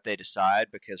what they decide,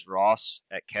 because Ross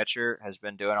at catcher has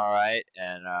been doing all right,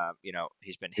 and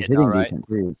he's been hitting all right.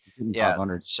 Too. Yeah.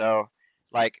 So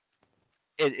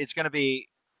it's gonna be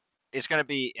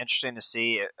interesting to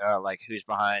see who's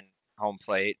behind home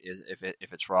plate, if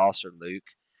it's Ross or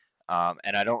Luke,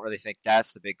 and I don't really think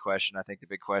that's the big question. I think the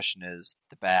big question is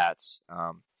the bats,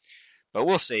 but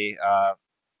we'll see.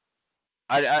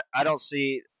 I don't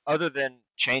see, other than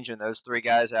changing those 3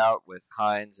 guys out with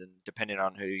Hines, and depending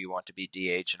on who you want to be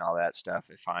DH and all that stuff,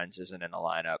 if Hines isn't in the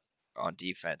lineup on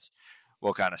defense,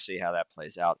 we'll kind of see how that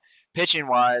plays out. Pitching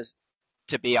wise,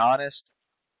 to be honest,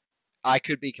 I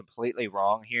could be completely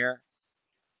wrong here,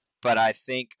 but I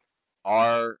think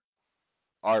our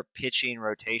pitching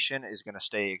rotation is going to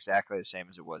stay exactly the same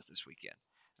as it was this weekend.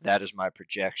 That is my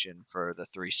projection for the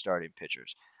 3 starting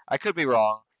pitchers. I could be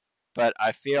wrong, but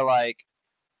I feel like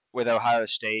with Ohio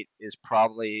State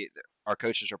our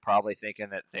coaches are probably thinking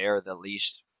that they're the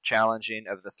least challenging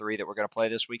of the 3 that we're going to play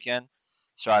this weekend.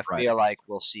 So I feel like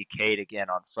we'll see Cade again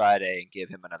on Friday and give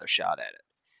him another shot at it.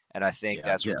 and I think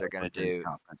that's what they're going to do.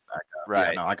 Confidence back up.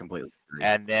 Right. Yeah, no, I completely agree.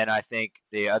 And then I think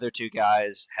the other two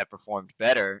guys have performed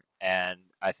better, and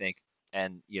I think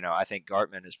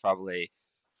Gartman is probably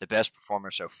the best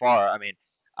performer so far. I mean,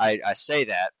 I say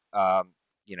that,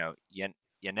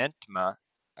 Yenentma,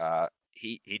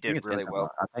 he did really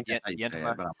well. I think that's how you say it,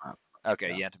 but I'm not.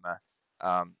 Okay, Yentema.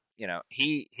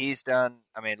 He's done.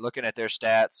 I mean, looking at their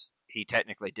stats, he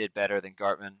technically did better than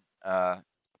Gartman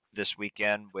this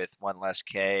weekend with 1 less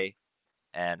K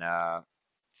and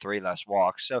 3 less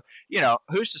walks. So,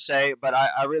 who's to say? But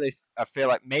I feel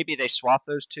like maybe they swap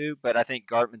those two. But I think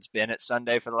Gartman's been at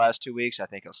Sunday for the last 2 weeks. I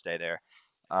think he'll stay there.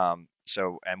 And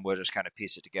we'll just kind of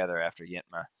piece it together after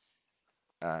Yentma.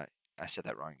 I said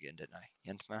that wrong again, didn't I?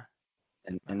 Yentma?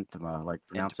 Intima, like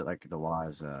pronounce it like the Y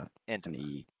is an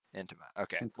E. Intima.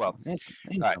 Okay. Intima. Well,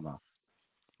 Intima. right.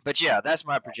 But yeah, that's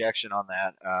my projection on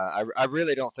that. I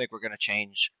really don't think we're going to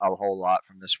change a whole lot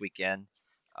from this weekend.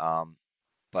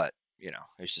 But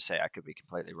who's to say? I could be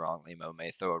completely wrong. Limo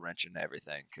may throw a wrench into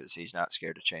everything because he's not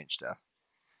scared to change stuff.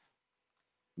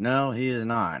 No, he is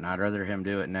not, and I'd rather him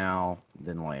do it now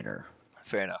than later.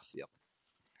 Fair enough. Yep.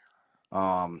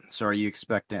 So are you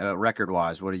expecting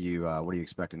record-wise? What are you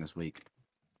expecting this week,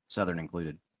 Southern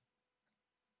included?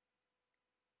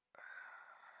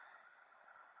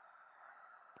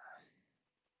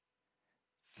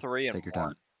 Three and Take your one.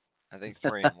 time. I think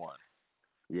 3-1.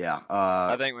 Yeah.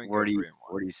 I think we can go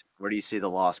 3-1. Where do you see the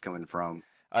loss coming from?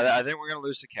 I think we're going to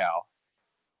lose to Cal.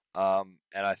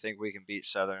 And I think we can beat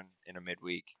Southern in a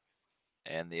midweek,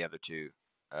 and the other two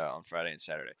on Friday and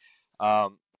Saturday.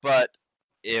 But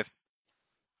if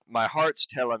my heart's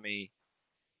telling me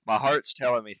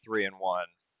 3-1,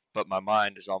 but my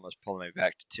mind is almost pulling me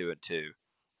back to 2-2,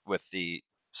 with the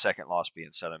second loss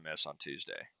being Southern Miss on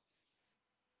Tuesday.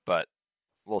 But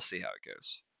we'll see how it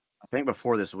goes. I think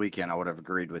before this weekend I would have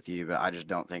agreed with you, but I just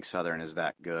don't think Southern is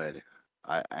that good.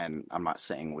 And I'm not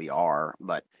saying we are,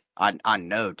 but I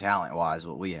know talent-wise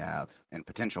what we have and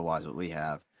potential-wise what we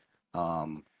have.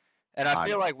 And I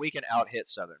feel like we can out-hit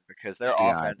Southern because their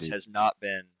offense has not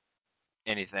been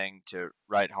anything to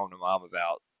write home to mom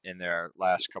about in their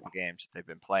last couple games that they've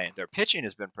been playing. Their pitching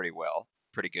has been pretty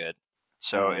good.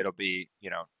 So it'll be,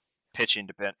 pitching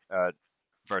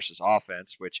versus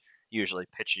offense, which usually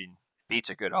pitching beats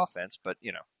a good offense, but,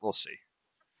 we'll see.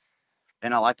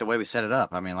 And I like the way we set it up.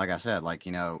 I mean, like I said,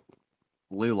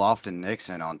 Lou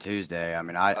Lofton-Nixon on Tuesday. I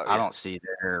mean, I don't see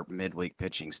their midweek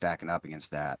pitching stacking up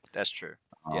against that. That's true.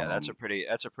 Yeah, that's a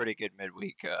pretty good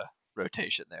midweek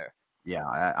rotation there. Yeah,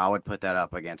 I would put that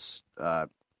up against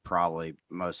probably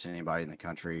most anybody in the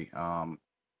country.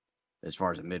 As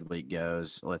far as the midweek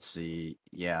goes, let's see.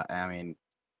 Yeah, I mean,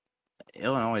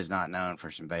 Illinois is not known for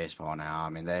some baseball now. I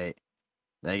mean, they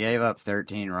gave up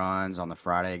 13 runs on the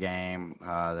Friday game.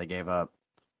 They gave up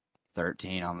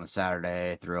 13 on the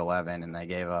Saturday through 11, and they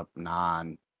gave up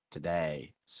 9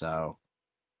 today. So,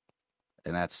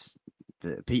 and that's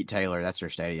Pete Taylor. That's their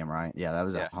stadium, right? Yeah, that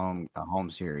was a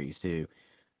home series too.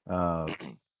 I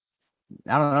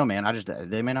don't know, man.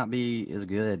 They may not be as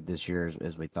good this year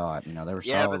as we thought. They were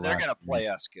solid. But they're gonna play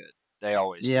us good. They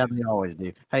always do. They always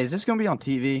do. Hey, is this gonna be on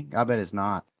TV? I bet it's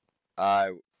not.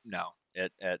 No.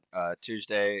 At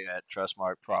Tuesday at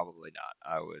Trustmark, probably not.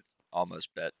 I would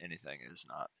almost bet anything is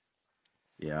not.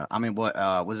 Yeah, I mean, what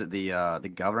was it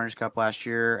the Governor's Cup last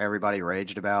year? Everybody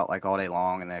raged about all day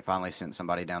long, and they finally sent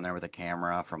somebody down there with a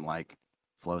camera from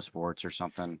Flow Sports or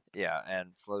something. Yeah,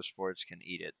 and Flow Sports can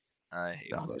eat it. I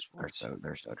hate Flow Sports.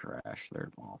 They're so trash.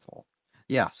 They're awful.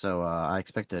 Yeah, so I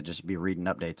expect to just be reading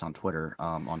updates on Twitter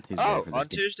on Tuesday. Oh, on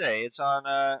Tuesday, it's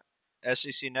on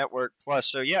SEC Network Plus.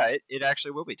 So yeah, it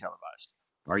actually will be televised.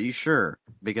 Are you sure?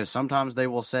 Because sometimes they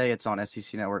will say it's on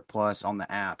SEC Network Plus on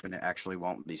the app, and it actually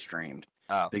won't be streamed.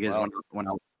 Oh, because when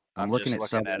I'm looking at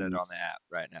it on the app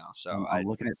right now, so I'm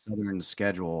looking at Southern's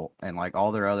schedule, and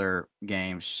all their other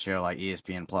games show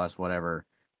ESPN Plus, whatever,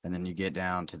 and then you get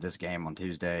down to this game on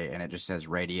Tuesday, and it just says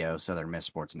Radio Southern Miss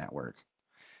Sports Network.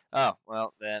 Oh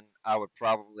well, then I would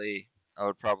probably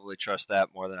trust that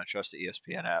more than I trust the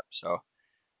ESPN app. So,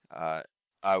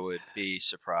 I would be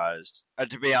surprised. I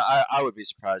would be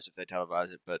surprised if they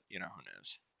televise it, but who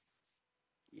knows?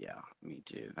 Yeah, me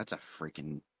too. That's a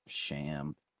freaking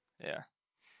sham. Yeah.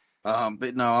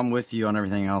 But no, I'm with you on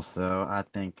everything else though. I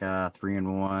think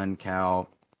 3-1 Cal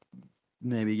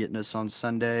maybe getting us on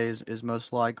Sundays is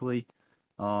most likely,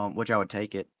 which I would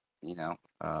take it.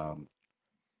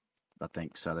 I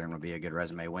think Southern would be a good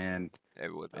resume win.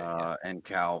 It would be. And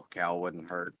Cal wouldn't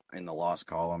hurt in the loss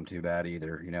column too bad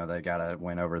either. They got to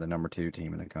win over the number 2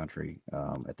 team in the country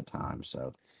at the time.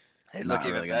 So they'd look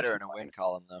even better in a win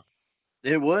column though.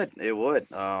 It would.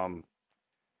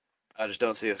 I just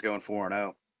don't see us going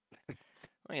 4-0.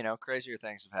 Well, crazier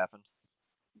things have happened.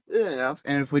 Yeah,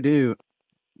 and if we do,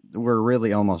 we're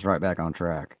really almost right back on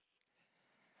track.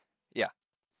 Yeah.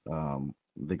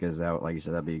 Because that, like you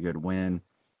said, that'd be a good win,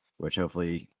 which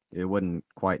hopefully it wouldn't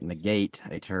quite negate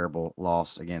a terrible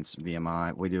loss against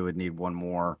VMI. We would need one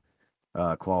more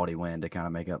quality win to kind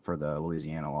of make up for the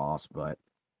Louisiana loss, but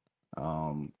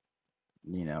the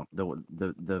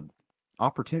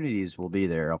opportunities will be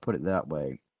there. I'll put it that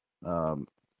way.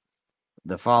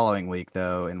 The following week,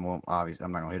 though, and obviously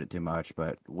I'm not gonna hit it too much,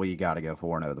 but we got to go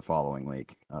 4-0 the following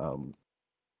week.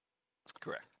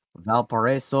 Correct.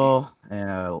 Valparaiso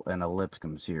and a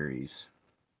Lipscomb series.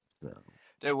 So.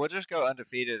 Dude, we'll just go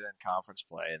undefeated in conference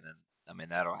play, and then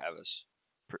that'll have us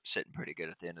sitting pretty good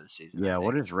at the end of the season. Yeah,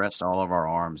 we'll just rest all of our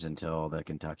arms until the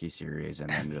Kentucky series,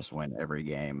 and then just win every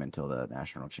game until the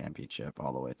national championship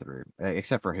all the way through,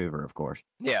 except for Hoover, of course.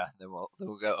 Yeah, then we'll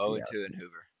go 0-2 in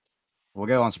Hoover. We'll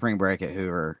go on spring break at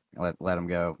Hoover. Let them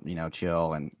go,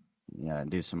 chill and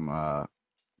do some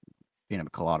pina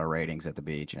colada ratings at the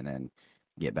beach, and then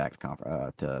get back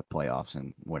to playoffs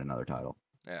and win another title.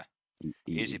 Yeah,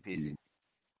 easy peasy.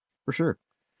 For sure.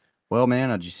 Well, man,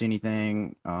 did you see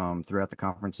anything throughout the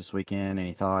conference this weekend?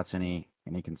 Any thoughts? Any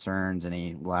concerns?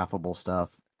 Any laughable stuff?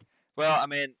 Well, I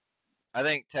mean, I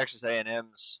think Texas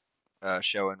A&M's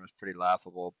showing was pretty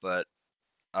laughable, but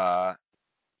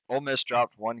Ole Miss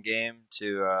dropped one game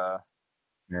to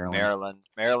Maryland.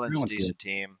 Maryland's a decent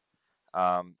team.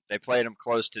 They played them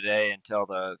close today until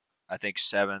the, I think,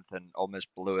 7th, and Ole Miss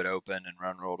blew it open and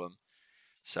run rolled them.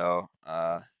 So,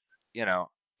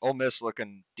 Ole Miss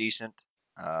looking decent.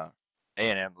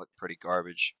 A&M looked pretty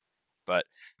garbage. But,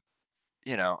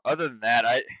 other than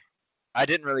that, I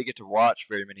didn't really get to watch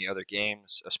very many other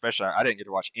games, especially I didn't get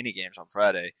to watch any games on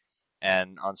Friday.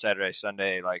 And on Saturday,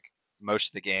 Sunday, like, most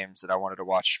of the games that I wanted to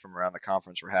watch from around the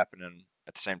conference were happening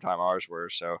at the same time ours were,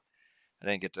 so I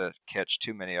didn't get to catch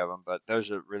too many of them, but those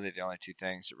are really the only two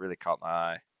things that really caught my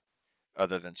eye,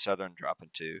 other than Southern dropping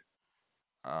 2.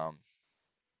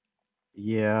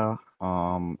 Yeah,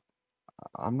 I'm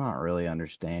not really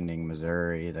understanding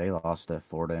Missouri. They lost to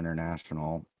Florida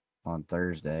International on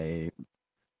Thursday,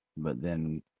 but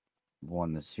then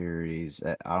won the series.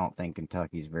 I don't think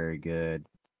Kentucky's very good.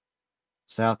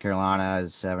 South Carolina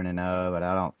is 7-0, but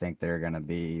I don't think they're going to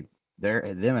be.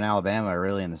 Them and Alabama are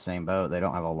really in the same boat. They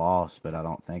don't have a loss, but I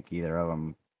don't think either of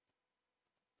them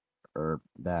are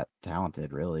that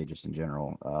talented, really, just in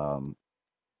general.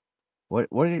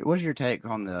 What's your take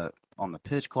on the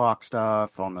pitch clock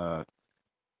stuff, on the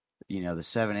the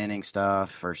 7-inning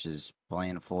stuff versus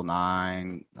playing a full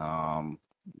 9? And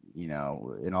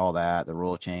all that, the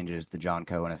rule changes, the John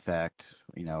Cohen effect.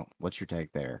 What's your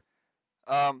take there?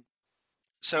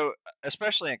 So,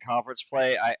 especially in conference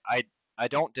play, I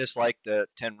don't dislike the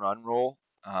 10-run rule.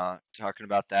 Talking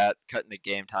about that, cutting the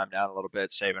game time down a little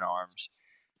bit, saving arms,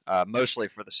 mostly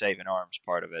for the saving arms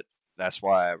part of it. That's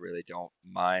why I really don't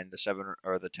mind the 7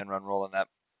 or the 10-run rule in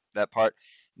that part.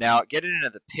 Now, getting into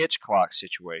the pitch clock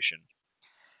situation,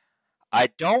 I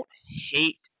don't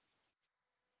hate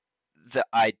the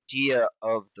idea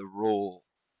of the rule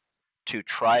to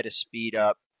try to speed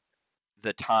up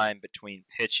the time between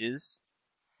pitches.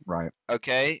 Right.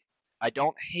 Okay? I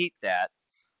don't hate that,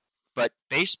 but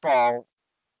baseball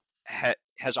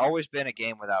has always been a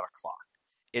game without a clock.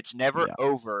 It's never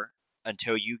over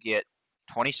until you get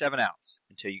 27 outs,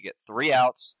 until you get 3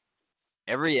 outs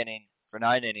every inning. For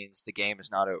 9 innings, the game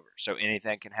is not over, so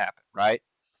anything can happen, right?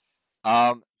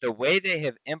 The way they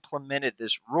have implemented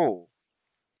this rule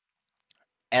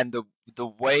and the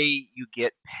way you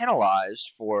get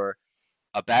penalized for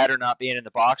a batter not being in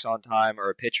the box on time or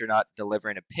a pitcher not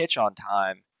delivering a pitch on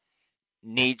time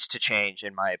needs to change,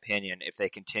 in my opinion, if they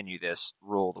continue this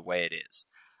rule the way it is.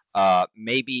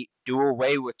 Maybe do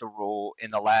away with the rule in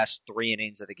the last 3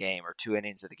 innings of the game or 2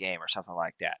 innings of the game or something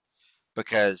like that.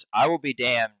 Because I will be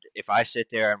damned if I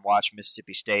sit there and watch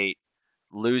Mississippi State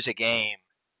lose a game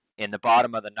in the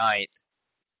bottom of the 9th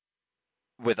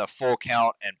with a full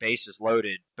count and bases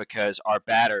loaded because our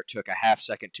batter took a half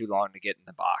second too long to get in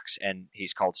the box and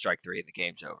he's called strike 3 and the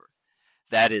game's over.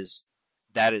 That is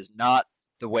not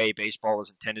the way baseball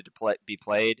is intended to be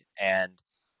played, and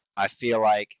I feel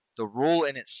like the rule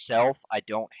in itself I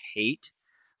don't hate,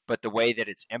 but the way that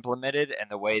it's implemented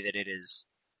and the way that it is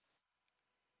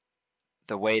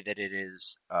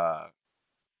I'm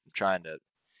trying to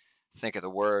think of the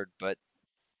word, but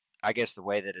I guess the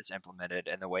way that it's implemented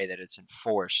and the way that it's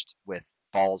enforced with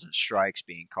balls and strikes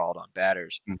being called on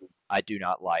batters, I do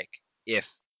not like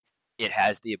if it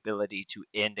has the ability to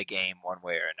end a game one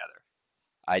way or another.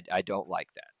 I don't like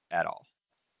that at all.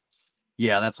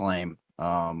 Yeah, that's lame.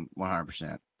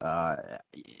 100%.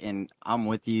 And I'm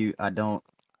with you. I don't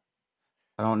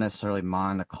necessarily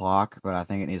mind the clock, but I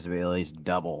think it needs to be at least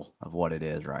double of what it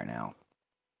is right now.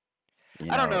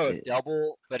 I don't know if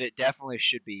double, but it definitely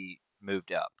should be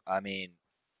moved up. I mean,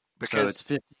 so it's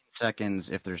 15 seconds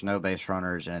if there's no base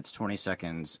runners, and it's 20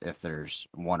 seconds if there's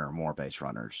one or more base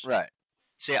runners. Right.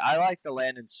 See, I like the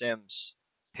Landon Sims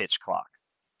pitch clock.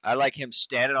 I like him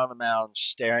standing on the mound,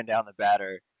 staring down the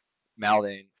batter,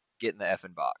 mouthing, "Get in the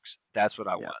effing box." That's what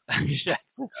I want.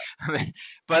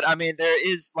 But I mean, there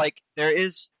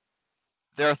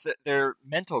are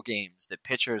mental games that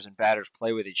pitchers and batters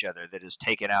play with each other that is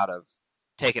taken out of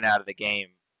the game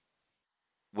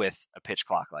with a pitch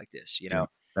clock like this. You know,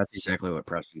 that's exactly what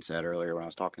Preston said earlier when I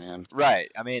was talking to him.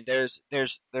 Right. I mean, there's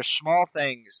small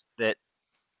things that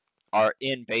are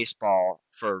in baseball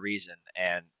for a reason,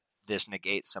 and this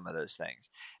negates some of those things.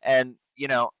 And you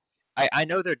know, I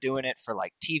know they're doing it for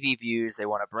like TV views. They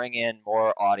want to bring in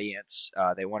more audience.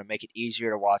 They want to make it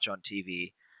easier to watch on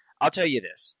TV. I'll tell you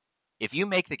this. If you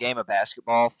make the game of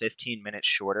basketball 15 minutes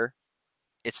shorter,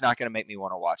 it's not going to make me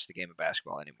want to watch the game of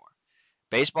basketball anymore.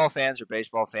 Baseball fans are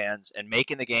baseball fans, and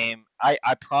making the game,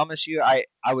 I promise you, I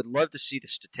would love to see the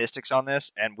statistics on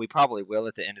this, and we probably will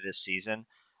at the end of this season,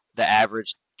 the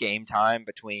average game time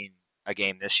between a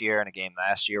game this year and a game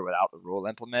last year without the rule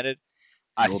implemented.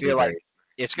 I feel like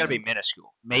it's going to be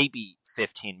minuscule, maybe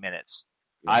 15 minutes,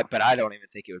 but I don't even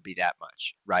think it would be that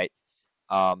much, right?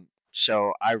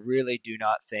 So I really do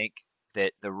not think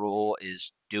that the rule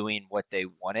is doing what they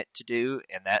want it to do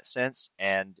in that sense,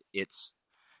 and its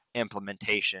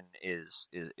implementation is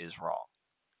wrong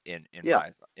in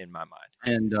my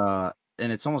mind.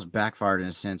 And it's almost backfired in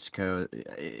a sense, because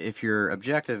if your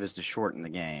objective is to shorten the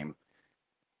game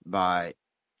by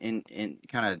in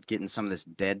kind of getting some of this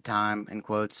dead time in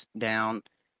quotes down,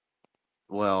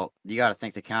 well, you got to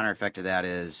think the counter effect of that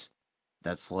is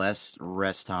that's less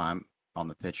rest time on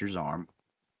the pitcher's arm.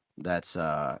 That's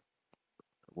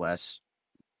less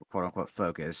quote unquote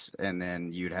focus, and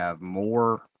then you'd have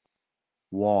more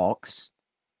walks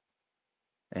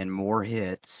and more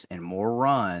hits and more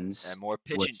runs and more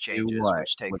pitching changes,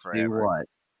 which take forever.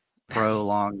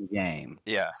 Prolong the game.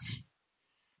 Yeah.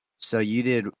 So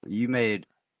you made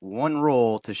one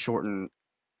rule to shorten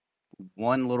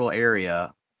one little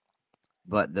area,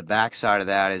 but the backside of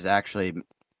that is actually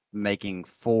making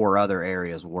 4 other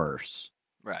areas worse.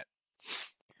 Right.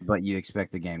 But you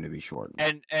expect the game to be shortened.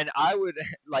 And I would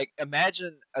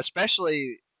imagine,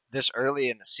 especially this early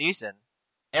in the season,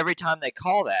 every time they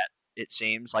call that, it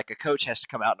seems like a coach has to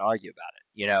come out and argue about it,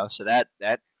 you know, so that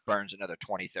burns another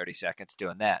 20, 30 seconts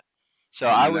doing that. So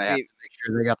I would make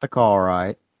sure they got the call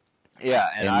right. Yeah,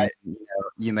 and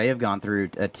you may have gone through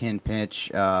a 10 pitch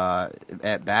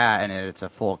at bat, and it's a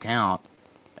full count,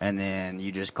 and then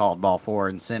you just called ball 4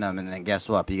 and sent them, and then guess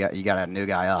what? You got a new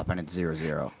guy up, and it's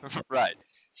 0-0. Right.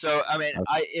 So I mean,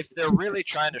 if they're really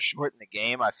trying to shorten the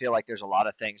game, I feel like there's a lot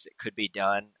of things that could be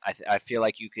done. I feel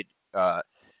like you could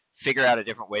figure out a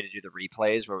different way to do the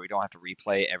replays where we don't have to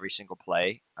replay every single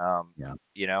play.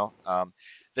 You know,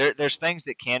 there's things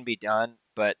that can be done,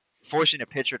 but forcing a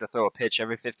pitcher to throw a pitch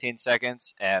every 15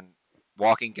 seconds and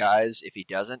walking guys if he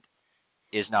doesn't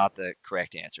is not the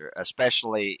correct answer,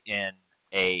 especially in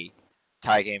a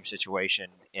tie game situation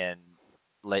in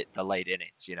the late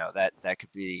innings. You know, that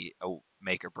could be a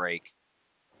make or break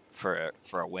for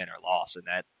a win or loss, and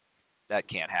that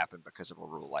can't happen because of a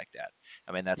rule like that.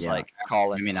 I mean, that's like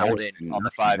calling holding on the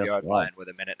 5-yard line with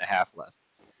a minute and a half left.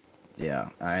 Yeah,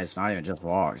 it's not even just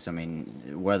walks. I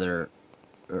mean, whether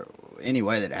any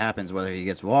way that it happens, whether he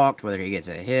gets walked, whether he gets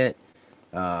a hit,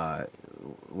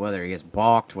 whether he gets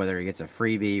balked, whether he gets a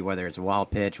freebie, whether it's a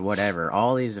wild pitch, whatever,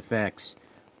 all these effects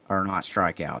are not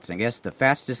strikeouts. And guess the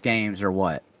fastest games are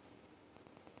what?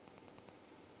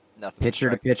 Nothing.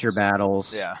 Pitcher-to-pitcher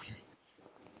battles. Yeah.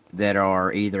 That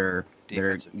are either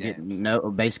they're getting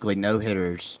basically no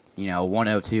hitters, you know,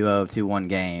 1-0, 2-0, 2-1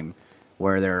 game,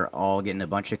 where they're all getting a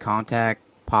bunch of contact,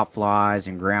 pop flies,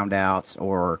 and ground outs,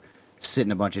 or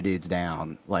sitting a bunch of dudes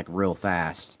down like real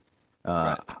fast.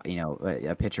 Right. You know,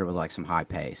 a pitcher with like some high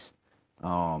pace.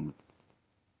 But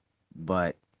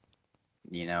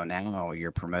you know, now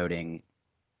you're promoting.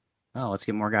 Oh, let's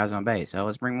get more guys on base. Oh,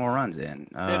 let's bring more runs in.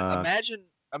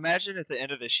 Imagine at the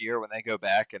end of this year when they go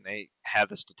back and they have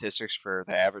the statistics for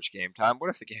the average game time. What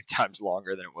if the game time's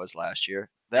longer than it was last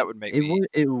year? That would make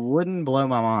it wouldn't blow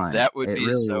my mind. That would be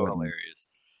really so wouldn't. Hilarious.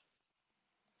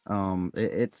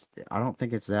 I don't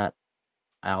think it's that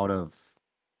out of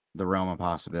the realm of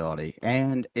possibility.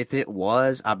 And if it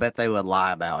was, I bet they would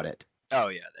lie about it. Oh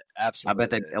yeah, I absolutely.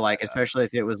 bet they like, especially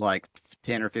if it was like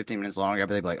 10 or 15 minutes longer. I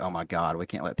bet they'd be like, "Oh my God, we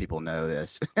can't let people know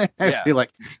this." They'd Yeah. be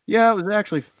like, "Yeah, it was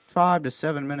actually 5 to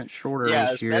 7 minutes shorter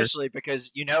Yeah, this year." especially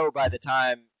because by the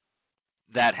time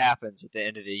that happens at the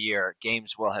end of the year,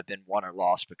 games will have been won or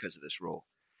lost because of this rule.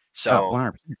 Oh, So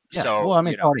 100%. Yeah. Well, I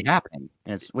mean, it's already happening,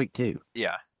 and it's week 2.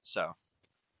 yeah. So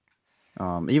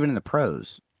Even in the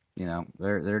pros,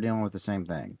 they're dealing with the same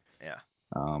thing. yeah.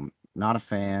 Not a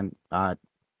fan.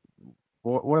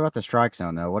 What about the strike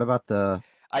zone though? What about the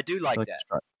I do like like that.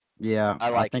 Yeah, I I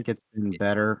like think it. it's been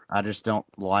better. I just don't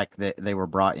like that they were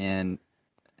brought in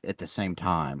at the same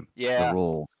time. The Yeah.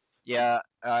 rule. Yeah.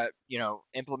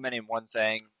 Implementing one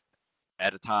thing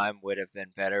at a time would have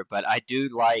been better, but I do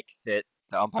like that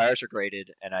the umpires are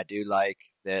graded, and I do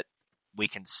like that we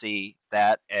can see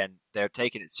that, and they're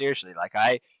taking it seriously. Like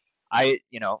I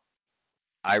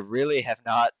really have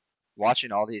not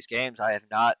watching all these games. I have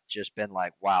not just been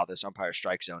like, "Wow, this umpire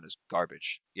strike zone is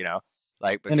garbage,"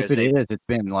 like And if because it is, it's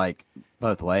been like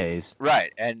both ways.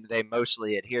 right, and they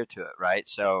mostly adhere to it, right?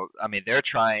 So I mean, they're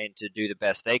trying to do the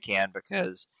best they can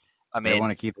because, I They mean,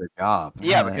 want to keep their job.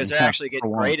 yeah, because they're actually for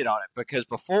getting one. graded on it. Because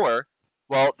before,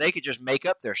 well, they could just make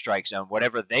up their strike zone,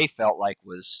 whatever they felt like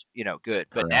was, good.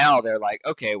 But Correct. now they're like,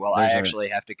 okay, well, I There's actually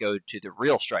have to go to the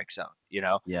real strike zone,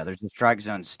 Yeah, there's a strike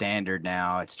zone standard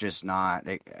now. It's just not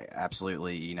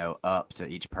absolutely, up to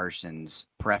each person's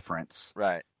preference.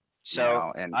 Right.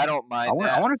 So And I don't mind I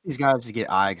that. wonder if these guys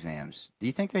get eye exams. Do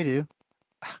you think they do?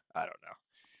 I don't know.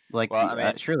 Like, Well, I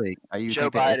mean, surely you Joe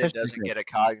think that, Biden doesn't get a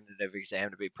cognitive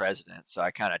exam to be president, so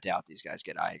I kind of doubt these guys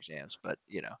get eye exams. But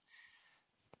Yeah.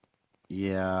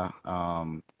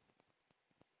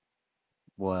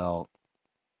 Well,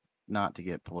 not to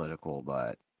get political,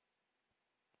 but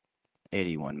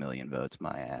 81 million votes,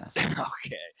 my ass.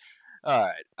 okay, all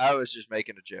right. I was just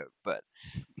making a joke, but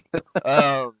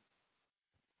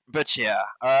but yeah,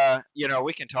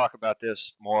 we can talk about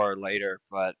this more later,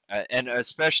 but and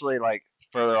especially like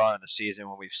further on in the season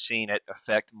when we've seen it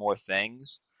affect more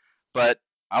things. But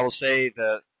I will say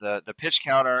the pitch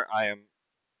counter, I am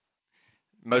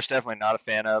most definitely not a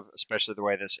fan of, especially the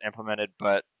way that's implemented.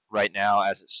 But right now,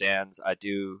 as it stands, I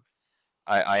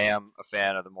am a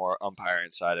fan of the more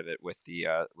umpiring side of it with the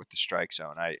strike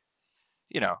zone. I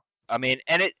mean,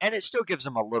 and it still gives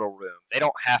them a little room. They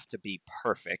don't have to be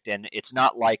perfect, and it's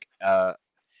not like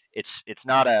it's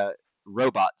not a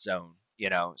robot zone,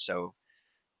 So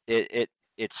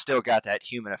it's still got that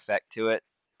human effect to it.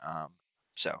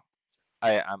 So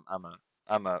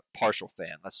I'm a partial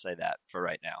fan. Let's say that for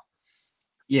right now.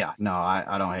 Yeah, no,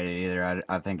 I don't hate it either.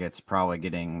 I think it's probably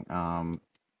getting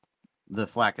the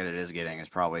flack that it is getting is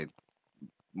probably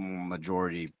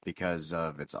majority because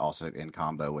of it's also in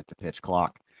combo with the pitch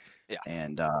clock. Yeah.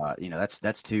 And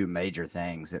that's 2 major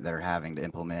things that they're having to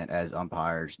implement as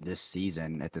umpires this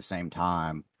season at the same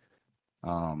time.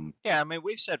 Yeah, I mean,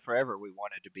 we've said forever we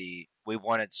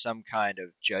wanted some kind of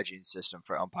judging system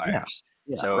for umpires.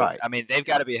 Yeah, so right. I mean, they've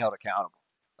got to be held accountable.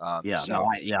 I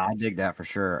dig that for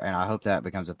sure, and I hope that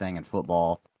becomes a thing in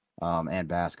football and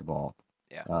basketball.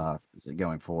 Yeah.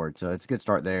 Going forward, so it's a good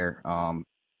start there.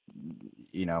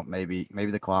 Maybe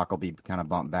the clock will be kind of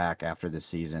bumped back after this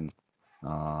season.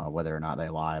 Whether or not they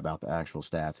lie about the actual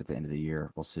stats at the end of the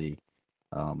year, we'll see.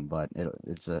 But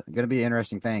it's going to be an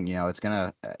interesting thing. It's going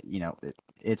to,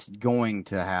 it's going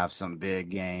to have some big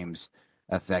games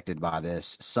affected by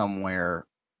this somewhere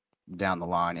down the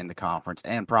line in the conference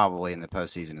and probably in the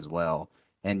postseason as well.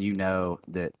 And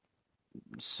that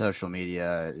social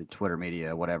media, Twitter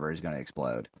media, whatever is going to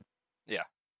explode. Yeah.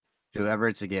 Whoever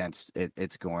it's against,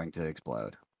 it's going to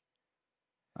explode.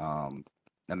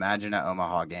 Imagine that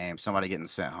Omaha game, somebody getting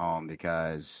sent home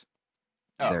because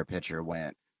their pitcher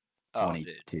went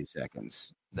 22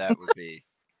 seconds. That would be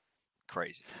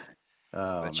crazy.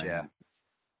 Oh, but man. yeah.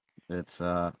 It's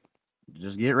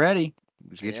just get ready.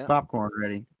 Just get your popcorn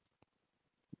ready.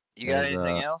 You got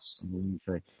anything else?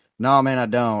 No, man, I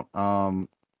don't. I'm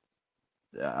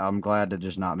glad to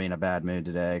just not be in a bad mood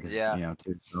today because 2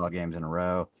 draw games in a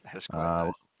row. That's quite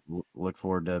nice. Look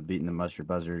forward to beating the Mustard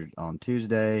Buzzard on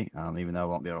Tuesday. Even though I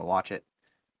won't be able to watch it,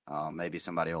 maybe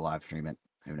somebody will live stream it.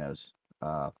 Who knows?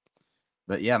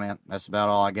 But yeah, man, that's about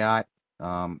all I got.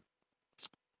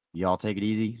 Y'all take it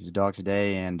easy. It's Dogs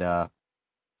Today, and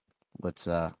let's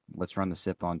run the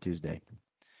sip on Tuesday.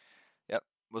 Yep,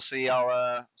 we'll see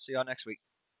y'all. See y'all next week,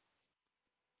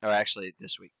 or actually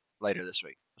this week. Later this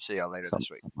week. See y'all later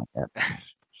this week. Like that.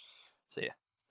 See ya.